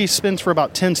really spins for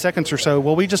about 10 seconds or so.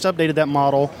 Well, we just updated that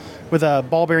model with a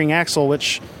ball bearing axle,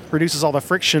 which reduces all the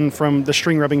friction from the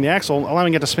string rubbing the axle,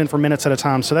 allowing it to spin for minutes at a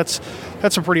time. So that's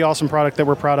a pretty awesome product that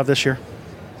we're proud of this year.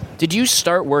 Did you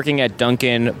start working at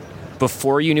Duncan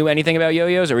before you knew anything about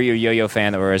yo-yos, or were you a yo-yo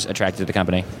fan that was attracted to the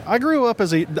company? I grew up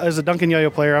as a Duncan yo-yo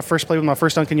player. I first played with my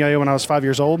first Duncan yo-yo when I was 5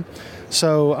 years old.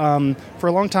 So for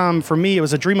a long time, for me, it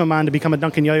was a dream of mine to become a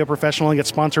Duncan yo-yo professional and get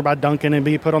sponsored by Duncan and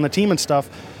be put on the team and stuff.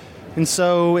 And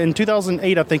so in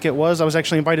 2008, I think it was, I was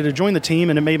actually invited to join the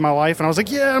team, and it made my life. And I was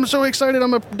like, yeah, I'm so excited.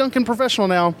 I'm a Duncan professional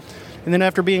now. And then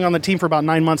after being on the team for about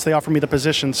 9 months, they offered me the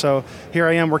position. So here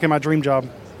I am working my dream job.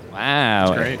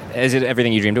 Wow. That's great. Is it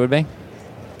everything you dreamed it would be?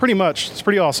 Pretty much. It's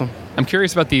pretty awesome. I'm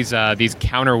curious about these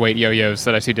counterweight yo-yos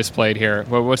that I see displayed here.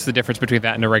 What's the difference between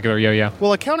that and a regular yo-yo?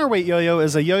 Well, a counterweight yo-yo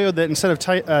is a yo-yo that instead of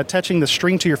attaching the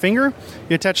string to your finger,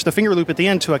 you attach the finger loop at the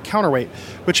end to a counterweight,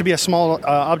 which would be a small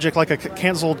object like a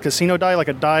canceled casino die, like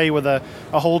a die with a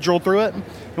hole drilled through it.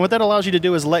 And what that allows you to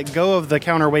do is let go of the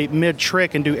counterweight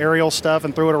mid-trick and do aerial stuff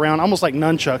and throw it around, almost like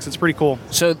nunchucks. It's pretty cool.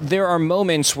 So there are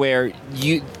moments where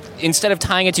instead of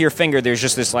tying it to your finger, there's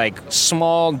just this like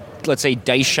small, let's say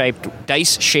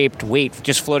dice-shaped weight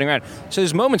just floating around. So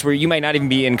there's moments where you might not even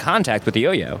be in contact with the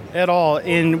yo-yo. At all.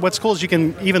 And what's cool is you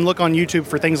can even look on YouTube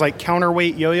for things like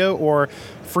counterweight yo-yo or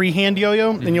freehand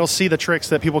yo-yo, and you'll see the tricks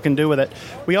that people can do with it.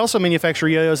 We also manufacture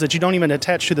yo-yos that you don't even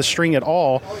attach to the string at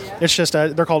all. It's just,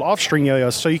 they're called off-string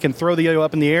yo-yos. So you can throw the yo-yo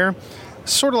up in the air,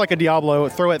 sort of like a Diablo,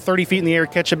 throw it 30 feet in the air,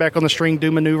 catch it back on the string,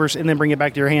 do maneuvers, and then bring it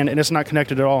back to your hand, and it's not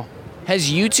connected at all.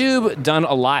 Has YouTube done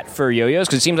a lot for yo-yos?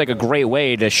 Because it seems like a great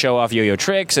way to show off yo-yo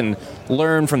tricks and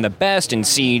learn from the best and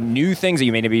see new things that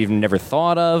you may have even never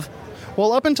thought of.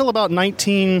 Well, up until about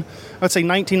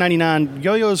 1999,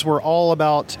 yo-yos were all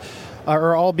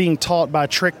being taught by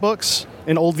trick books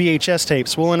and old VHS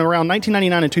tapes. Well, in around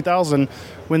 1999 and 2000,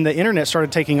 when the internet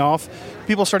started taking off,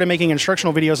 people started making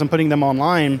instructional videos and putting them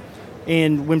online.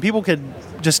 And when people could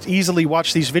just easily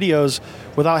watch these videos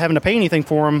without having to pay anything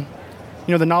for them,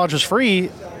 the knowledge was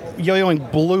free,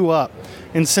 yo-yoing blew up.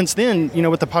 And since then,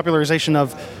 with the popularization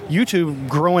of YouTube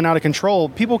growing out of control,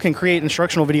 people can create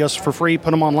instructional videos for free,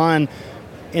 put them online,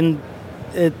 and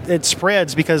it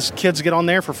spreads because kids get on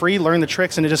there for free, learn the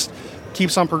tricks, and it just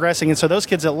keeps on progressing. And so those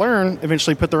kids that learn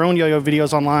eventually put their own yo-yo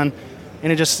videos online,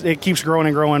 and it keeps growing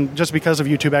and growing just because of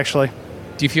YouTube, actually.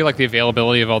 Do you feel like the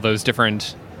availability of all those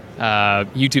different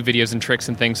YouTube videos and tricks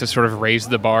and things to sort of raise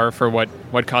the bar for what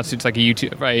constitutes like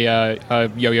a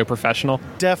yo-yo professional?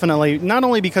 Definitely. Not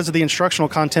only because of the instructional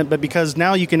content, but because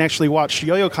now you can actually watch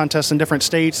yo-yo contests in different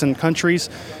states and countries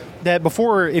that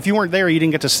before, if you weren't there, you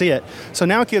didn't get to see it. So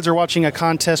now kids are watching a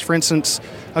contest. For instance,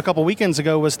 a couple weekends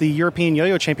ago was the European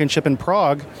Yo-Yo Championship in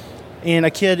Prague, and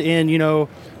a kid in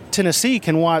Tennessee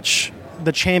can watch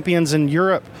the champions in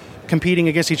Europe competing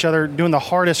against each other, doing the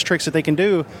hardest tricks that they can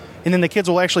do, and then the kids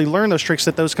will actually learn those tricks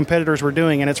that those competitors were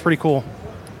doing, and it's pretty cool.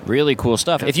 Really cool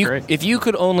stuff. That's great. If you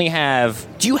could only have,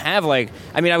 do you have I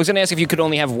was going to ask if you could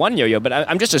only have one yo-yo, but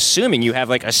I'm just assuming you have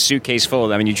like a suitcase full of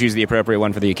them and you choose the appropriate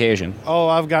one for the occasion. Oh,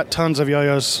 I've got tons of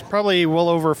yo-yos, probably well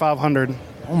over 500.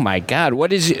 Oh my God.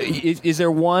 What is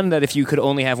there one that if you could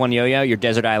only have one yo-yo, your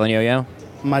desert island yo-yo?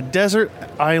 My desert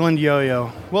island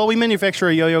yo-yo. Well, we manufacture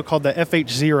a yo-yo called the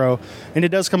FH0, and it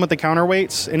does come with the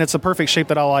counterweights, and it's the perfect shape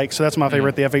that I like, so that's my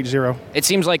favorite, the FH0. It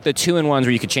seems like the 2-in-1s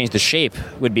where you could change the shape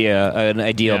would be an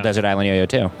ideal desert island yo-yo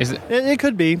too. Is it? It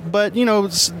could be, but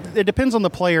it depends on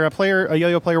the player. A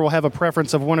yo-yo player will have a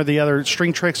preference of one or the other,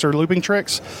 string tricks or looping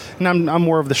tricks, and I'm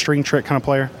more of the string trick kind of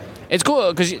player. It's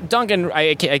cool because Duncan,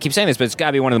 I keep saying this, but it's got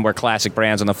to be one of the more classic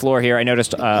brands on the floor here. I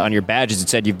noticed on your badges it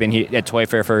said you've been at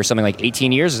ToyFair for something like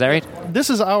 18 years. Is that right? This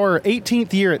is our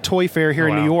 18th year at ToyFair here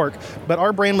in New York, but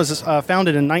our brand was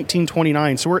founded in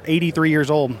 1929, so we're 83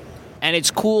 years old. And it's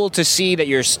cool to see that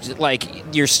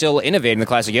you're still innovating the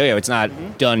classic yo-yo. It's not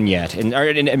done yet,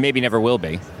 and maybe never will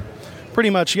be. Pretty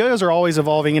much. Yo-yos are always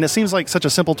evolving, and it seems like such a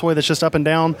simple toy that's just up and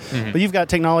down. But you've got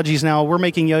technologies now. We're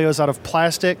making yo-yos out of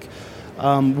plastic,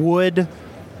 wood,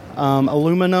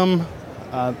 aluminum,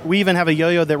 We even have a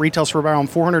yo-yo that retails for around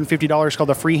 $450 called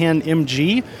the Freehand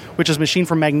MG, which is machined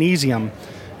from magnesium.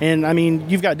 And I mean,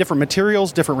 you've got different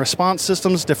materials, different response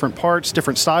systems, different parts,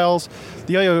 different styles.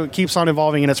 The yo-yo keeps on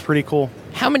evolving, and it's pretty cool.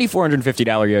 How many $450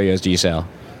 yo-yos do you sell?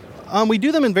 We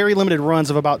do them in very limited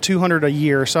runs of about 200 a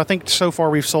year. So I think so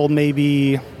far we've sold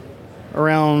maybe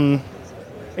around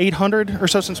 800 or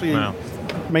so since we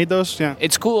made those. Yeah,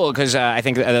 it's cool because I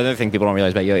think the other thing people don't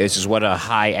realize about yo-yos is what a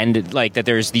high-end, like that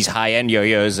there's these high-end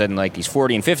yo-yos and like these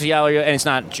 $40 and $50 yo-yos, and it's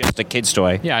not just a kid's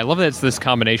toy. Yeah, I love that it's this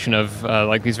combination of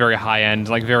like these very high-end,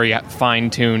 like very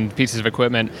fine-tuned pieces of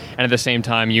equipment, and at the same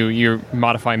time you're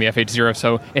modifying the FH0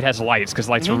 so it has lights, because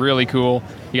lights are really cool.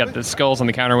 You got the skulls on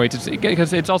the counterweights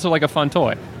because it's also like a fun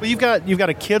toy. Well, you've got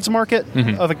a kids market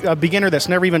of a beginner that's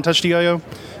never even touched a yo-yo.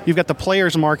 You've got the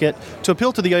players market to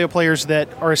appeal to the yo-yo players that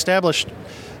are established,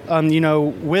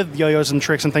 with yo-yos and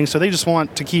tricks and things. So they just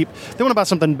want to they want to buy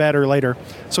something better later.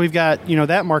 So we've got,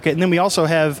 that market. And then we also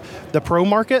have the pro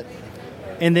market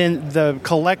and then the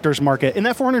collector's market. And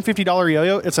that $450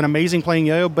 yo-yo, it's an amazing playing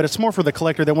yo-yo, but it's more for the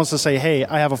collector that wants to say, hey,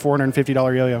 I have a $450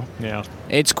 yo-yo. Yeah.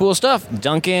 It's cool stuff.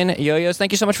 Duncan Yo-Yos,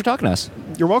 thank you so much for talking to us.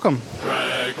 You're welcome.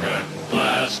 Dragon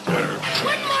Blaster.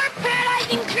 One more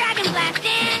paralyzing Dragon Blast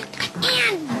and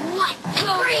what?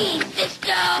 Freeze,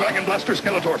 Fisto! Dragon Blaster,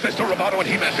 Skeletor, Fisto, Roboto, and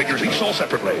He-Man figures, each sold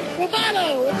separately.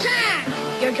 Roboto,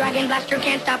 attack! Your Dragon Blaster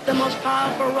can't stop the most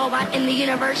powerful robot in the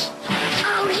universe.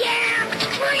 Oh yeah!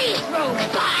 Freeze,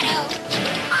 Roboto!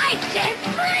 I said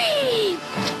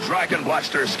freeze! Dragon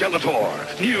Blaster,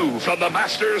 Skeletor, new from the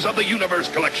Masters of the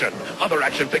Universe collection. Other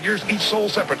action figures, each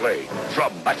sold separately.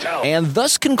 From Mattel. And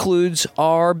thus concludes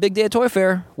our big day at Toy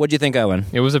Fair. What'd you think, Owen?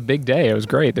 It was a big day. It was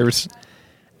great. There was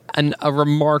a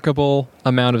remarkable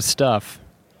amount of stuff.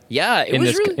 Yeah,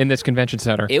 in this convention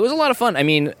center. It was a lot of fun. I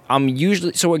mean,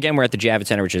 again, we're at the Javits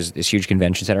Center, which is this huge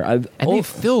convention center. And they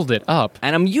filled it up.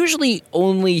 And I'm usually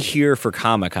only here for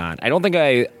Comic-Con. I don't think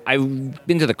I've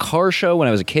been to the car show when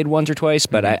I was a kid once or twice,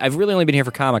 but I've really only been here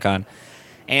for Comic-Con.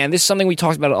 And this is something we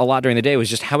talked about a lot during the day, was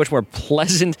just how much more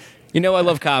pleasant. I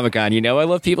love Comic-Con. I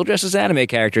love people dressed as anime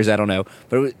characters. I don't know.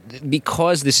 But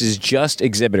because this is just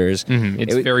exhibitors.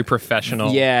 It's very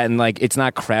professional. Yeah, and it's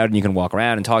not crowded and you can walk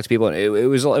around and talk to people. It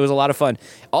was a lot of fun.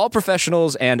 All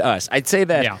professionals and us. I'd say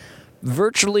that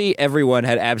virtually everyone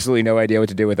had absolutely no idea what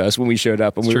to do with us when we showed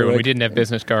up. And it's true. We didn't have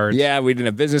business cards. Yeah, we didn't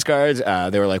have business cards.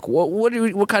 They were like,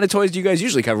 what kind of toys do you guys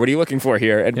usually cover? What are you looking for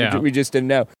here? And we just didn't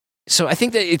know. So I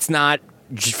think that it's not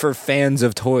for fans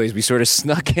of toys. We sort of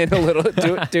snuck in a little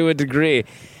to a degree.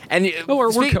 And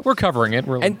we're covering it.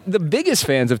 And the biggest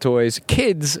fans of toys,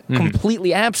 kids,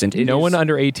 completely absent. No one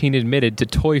under 18 admitted to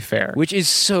ToyFair. Which is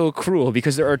so cruel,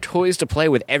 because there are toys to play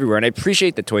with everywhere. And I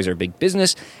appreciate that toys are a big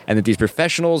business and that these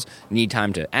professionals need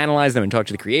time to analyze them and talk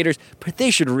to the creators, but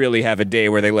they should really have a day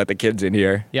where they let the kids in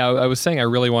here. Yeah, I was saying I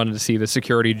really wanted to see the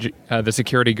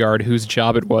security guard whose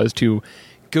job it was to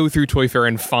go through ToyFair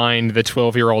and find the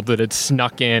 12-year-old that had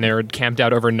snuck in or had camped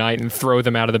out overnight and throw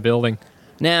them out of the building.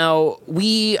 Now, what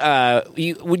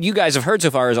you guys have heard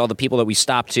so far is all the people that we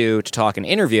stopped to talk and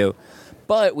interview,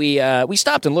 but we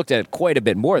stopped and looked at quite a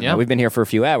bit more than that. We've been here for a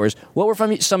few hours. What were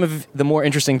some of the more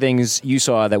interesting things you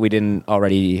saw that we didn't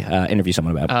already interview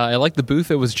someone about? I like the booth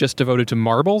that was just devoted to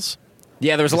marbles.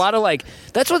 Yeah, there was a lot of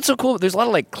that's what's so cool. There's a lot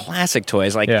of classic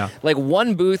toys. Like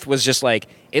one booth was just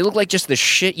it looked like just the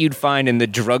shit you'd find in the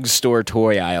drugstore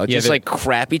toy aisle. Just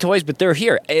crappy toys, but they're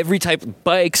here. Every type of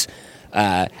bikes,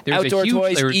 outdoor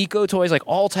toys, eco toys,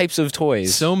 all types of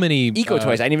toys. So many eco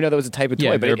toys. I didn't even know that was a type of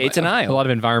toy, but it's an aisle. A lot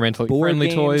of environmentally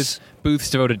friendly toys. Booths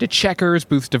devoted to checkers.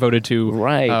 Booths devoted to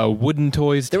wooden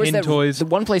toys, tin toys. The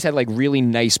one place had really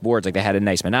nice boards. They had a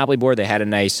nice Monopoly board. They had a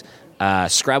nice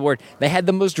Scrabble board. They had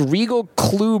the most regal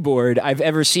Clue board I've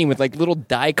ever seen with little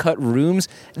die-cut rooms.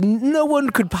 No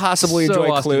one could possibly enjoy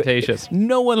ostentatious. Clue.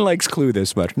 No one likes Clue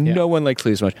this much. Yeah. No one likes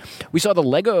Clue this much. We saw the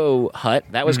Lego hut.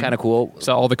 That was kind of cool.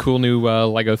 Saw all the cool new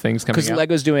Lego things coming out. Because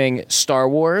Lego's doing Star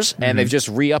Wars, and they've just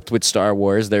re-upped with Star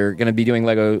Wars. They're going to be doing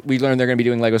Lego. We learned they're going to be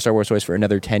doing Lego Star Wars toys for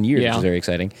another 10 years, which is very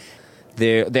exciting.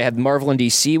 They had Marvel and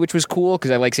DC, which was cool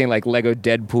because I like seeing Lego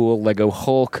Deadpool, Lego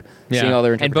Hulk, seeing all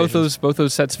their interpretations. And both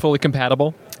those sets fully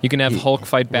compatible. You can have Hulk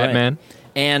fight Batman. Right.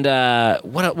 And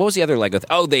what was the other Lego?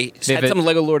 They had some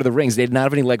Lego Lord of the Rings. They did not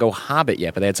have any Lego Hobbit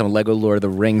yet, but they had some Lego Lord of the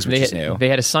Rings, which is new. They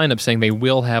had a sign up saying they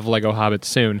will have Lego Hobbit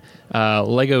soon.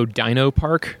 Lego Dino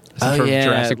Park. Some sort of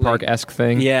Jurassic Park-esque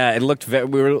thing. Yeah, it looked.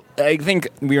 I think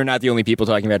we were not the only people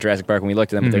talking about Jurassic Park when we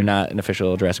looked at them, but they're not an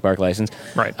official Jurassic Park license.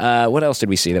 Right. What else did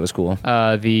we see that was cool?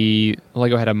 The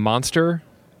Lego had a monster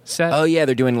set. Oh yeah,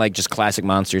 they're doing just classic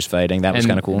monsters fighting. That was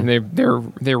kind of cool.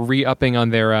 They're re-upping on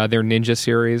their ninja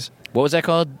series. What was that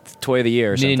called? Toy of the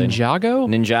Year or something?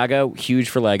 Ninjago, huge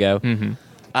for Lego.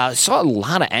 Saw a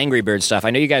lot of Angry Bird stuff. I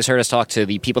know you guys heard us talk to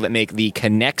the people that make the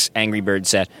Connects Angry Bird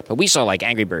set, but we saw like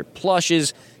Angry Bird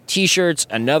plushes, T-shirts,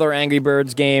 another Angry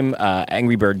Birds game,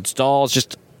 Angry Birds dolls,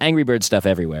 just Angry Bird stuff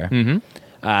everywhere.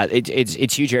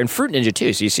 It's huge here, and Fruit Ninja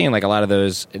too. So you're seeing like a lot of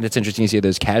those. And it's interesting to see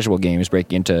those casual games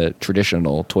breaking into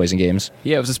traditional toys and games.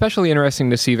 Yeah, it was especially interesting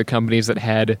to see the companies that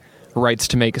had rights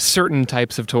to make certain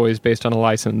types of toys based on a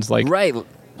license, like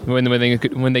when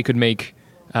they could make.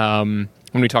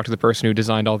 When we talked to the person who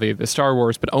designed all the Star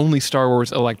Wars, but only Star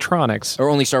Wars electronics. Or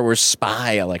only Star Wars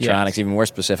spy electronics, even more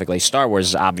specifically. Star Wars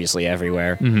is obviously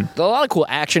everywhere. A lot of cool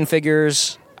action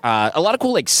figures. A lot of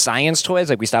cool like science toys.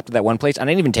 Like we stopped at that one place. I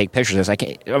didn't even take pictures of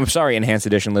this. I'm sorry, Enhanced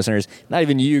Edition listeners. Not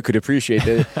even you could appreciate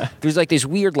this. There's like this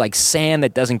weird like sand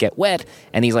that doesn't get wet,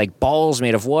 and these like balls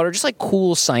made of water. Just like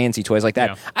cool sciencey toys like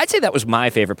that. Yeah. I'd say that was my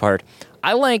favorite part.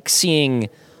 I like seeing.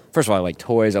 First of all, I like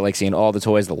toys. I like seeing all the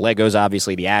toys. The Legos,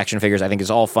 obviously, the action figures. I think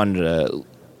is all fun to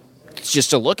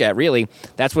look at. Really,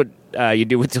 that's what you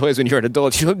do with toys when you're an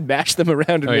adult. You don't bash them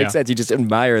around and make sense. You just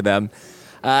admire them.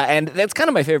 And that's kind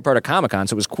of my favorite part of Comic-Con,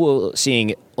 so it was cool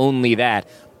seeing only that.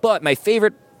 But my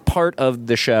favorite part of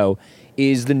the show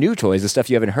is the new toys, the stuff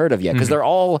you haven't heard of yet, because they're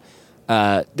all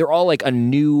like a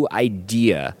new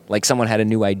idea. Like someone had a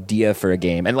new idea for a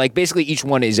game. And like basically each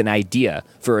one is an idea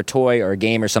for a toy or a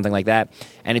game or something like that.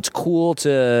 And it's cool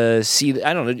to see,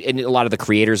 I don't know, and a lot of the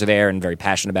creators are there and very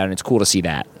passionate about it, and it's cool to see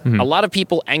that. A lot of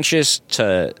people anxious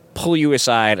to pull you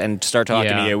aside and start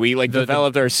talking to you. We like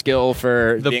developed our skill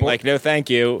for being like, no,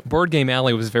 thank you. Board Game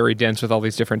Alley was very dense with all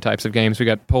these different types of games. We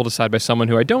got pulled aside by someone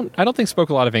who I don't think spoke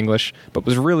a lot of English, but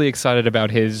was really excited about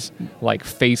his like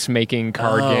face making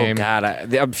card game. Oh God,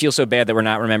 I feel so bad that we're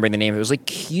not remembering the name. It was like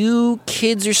Q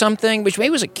Kids or something, which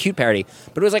maybe was a cute parody,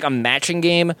 but it was like a matching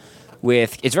game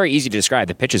with. It's very easy to describe.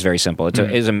 The pitch is very simple. It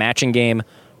is a matching game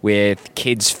with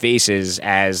kids' faces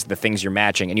as the things you're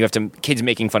matching, and you have to kids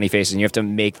making funny faces, and you have to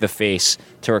make the face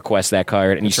to request that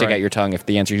card, and you stick out your tongue if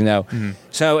the answer is no.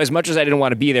 So as much as I didn't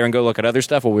want to be there and go look at other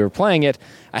stuff while we were playing it,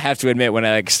 I have to admit when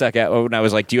I when I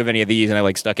was like, "Do you have any of these?" and I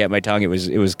like stuck out my tongue, it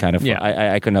was kind of fun.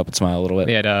 I couldn't help but smile a little bit.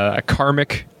 They had a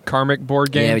karmic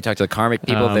board game. Yeah, we talked to the karmic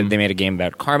people. They made a game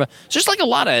about karma. It's just like a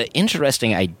lot of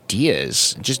interesting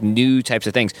ideas, just new types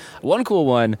of things. One cool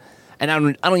one. And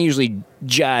I don't usually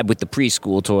jibe with the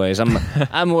preschool toys.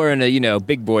 I'm more into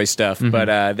big boy stuff.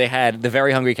 But they had the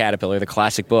Very Hungry Caterpillar, the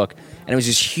classic book, and it was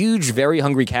this huge, very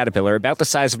hungry caterpillar about the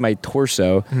size of my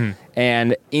torso,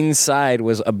 and inside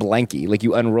was a blankie. Like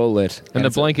you unroll it, and the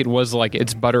blanket was like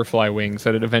its butterfly wings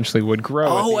that it eventually would grow.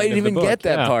 Oh, I didn't even get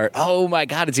that part. Oh my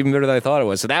God, it's even better than I thought it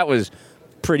was. So that was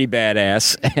pretty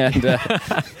badass, and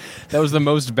that was the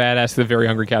most badass the Very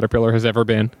Hungry Caterpillar has ever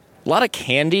been. A lot of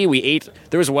candy. We ate.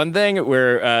 There was one thing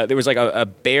where there was like a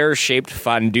bear-shaped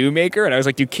fondue maker, and I was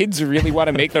like, do kids really want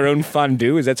to make their own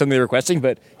fondue? Is that something they're requesting?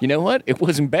 But you know what? It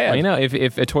wasn't bad. Well,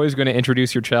 if a toy is going to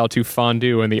introduce your child to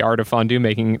fondue and the art of fondue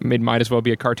making, it might as well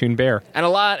be a cartoon bear.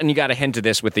 And you got a hint of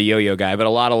this with the yo-yo guy, but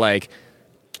a lot of like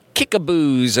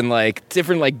kickaboos and like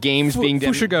different like games being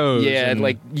done. Fushigos. Yeah, and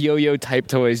like yo-yo type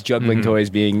toys, juggling toys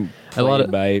being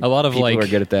played by people who are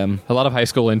good at them. A lot of high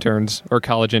school interns or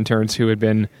college interns who had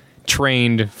been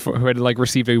trained, who had like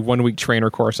received a 1-week trainer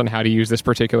course on how to use this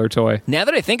particular toy. Now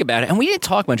that I think about it, and we didn't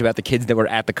talk much about the kids that were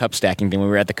at the cup stacking thing when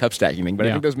we were at the cup stacking thing, but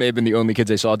I think those may have been the only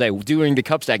kids I saw all day doing the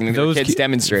cup stacking thing. Those kids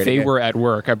demonstrating. They were at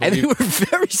work, I believe. And they were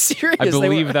very serious. I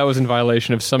believe that was in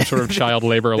violation of some sort of child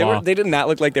labor law. They did not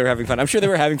look like they were having fun. I'm sure they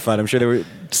were having fun. I'm sure they were.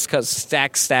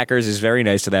 Stackers is very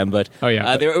nice to them, but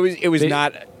it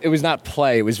was not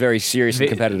play. It was very serious and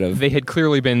competitive. They had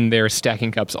clearly been there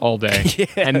stacking cups all day,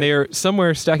 and they're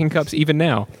somewhere stacking cups even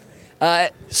now.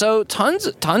 So tons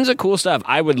of cool stuff.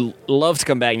 I would love to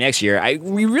come back next year.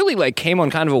 We really came on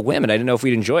kind of a whim, and I didn't know if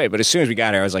we'd enjoy it. But as soon as we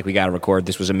got here, I was like, we got to record.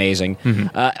 This was amazing.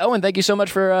 Owen, thank you so much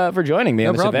for joining me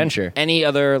on this adventure. Any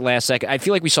other last second? I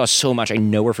feel like we saw so much. I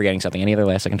know we're forgetting something. Any other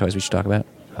last second toys we should talk about?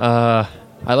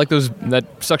 I like those.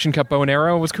 That suction cup bow and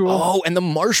arrow was cool. Oh, and the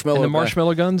marshmallow.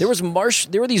 Guns. There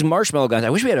were these marshmallow guns.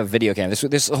 I wish we had a video cam.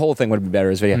 This whole thing would have been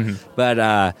better as video.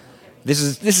 But this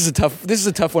is a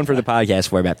tough one for the podcast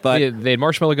format. But they had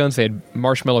marshmallow guns. They had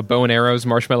marshmallow bow and arrows.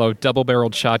 Marshmallow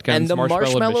double-barreled shotguns. And the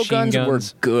marshmallow guns were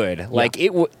good. Like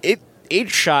it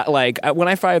shot like when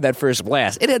I fired that first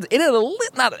blast. It had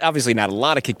obviously not a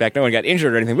lot of kickback. No one got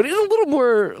injured or anything. But it had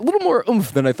a little more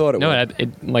oomph than I thought it would. No,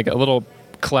 it like a little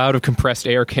cloud of compressed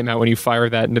air came out when you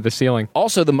fired that into the ceiling.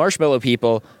 Also, the marshmallow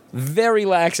people, very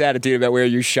lax attitude about where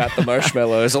you shot the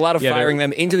marshmallows. A lot of firing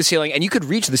them into the ceiling, and you could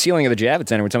reach the ceiling of the Javits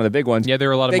Center with some of the big ones. Yeah, there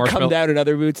were a lot of They come down in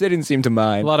other boots. They didn't seem to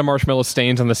mind. A lot of marshmallow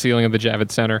stains on the ceiling of the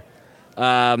Javits Center.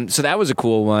 So that was a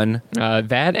cool one.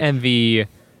 That and the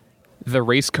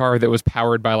race car that was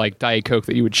powered by like Diet Coke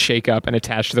that you would shake up and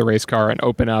attach to the race car and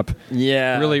open up.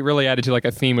 Yeah. Really added to like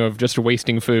a theme of just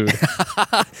wasting food.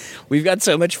 We've got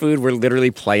so much food, we're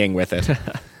literally playing with it.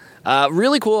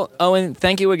 Really cool. Owen,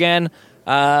 thank you again.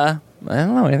 I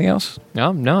don't know, anything else? No,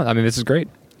 I mean, this is great.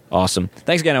 Awesome.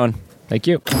 Thanks again, Owen. Thank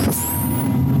you.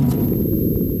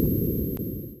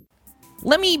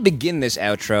 Let me begin this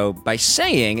outro by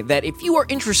saying that if you are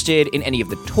interested in any of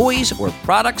the toys or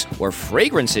products or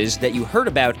fragrances that you heard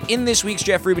about in this week's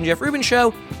Jeff Rubin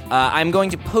Show, I'm going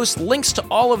to post links to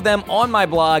all of them on my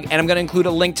blog, and I'm going to include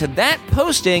a link to that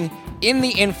posting in the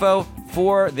info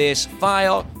for this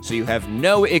file, so you have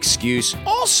no excuse.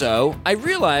 Also, I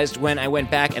realized when I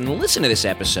went back and listened to this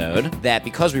episode that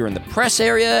because we were in the press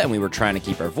area and we were trying to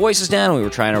keep our voices down and we were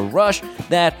trying to rush,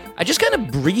 that I just kind of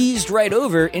breezed right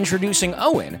over introducing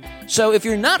Owen. So if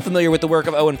you're not familiar with the work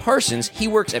of Owen Parsons, he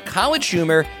works at College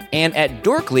Humor and at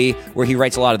Dorkly, where he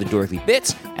writes a lot of the Dorkly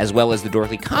bits, as well as the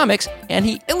Dorkly comics, and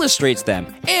he illustrates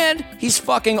them. And he's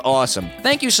fucking awesome.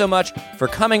 Thank you so much for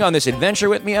coming on this adventure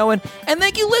with me, Owen, and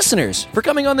thank you, listeners, for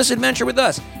coming on this adventure with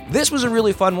us. This was a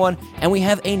really fun one, and we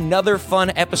have another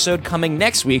fun episode coming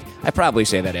next week. I probably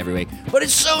say that every week, but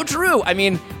it's so true. I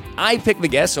mean, I pick the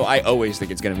guests, so I always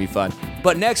think it's going to be fun.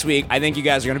 But next week, I think you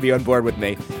guys are going to be on board with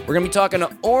me. We're going to be talking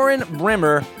to Oren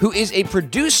Brimmer, who is a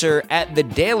producer at The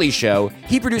Daily Show.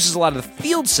 He produces a lot of the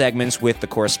field segments with the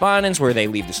correspondents where they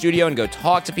leave the studio and go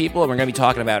talk to people, and we're going to be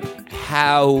talking about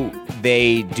how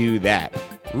they do that.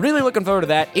 Really looking forward to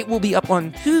that. It will be up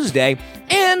on Tuesday,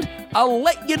 and I'll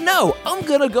let you know. I'm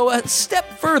going to go a step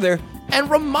further and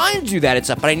remind you that it's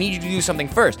up, but I need you to do something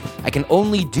first. I can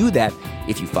only do that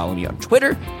if you follow me on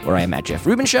Twitter, where I am at Jeff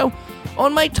Rubin Show,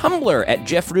 on my Tumblr at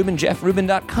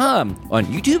jeffrubin.com, on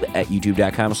YouTube at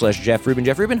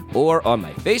youtube.com/jeffrubin, or on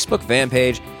my Facebook fan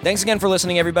page. Thanks again for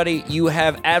listening, everybody. You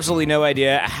have absolutely no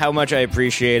idea how much I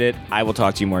appreciate it. I will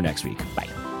talk to you more next week. Bye.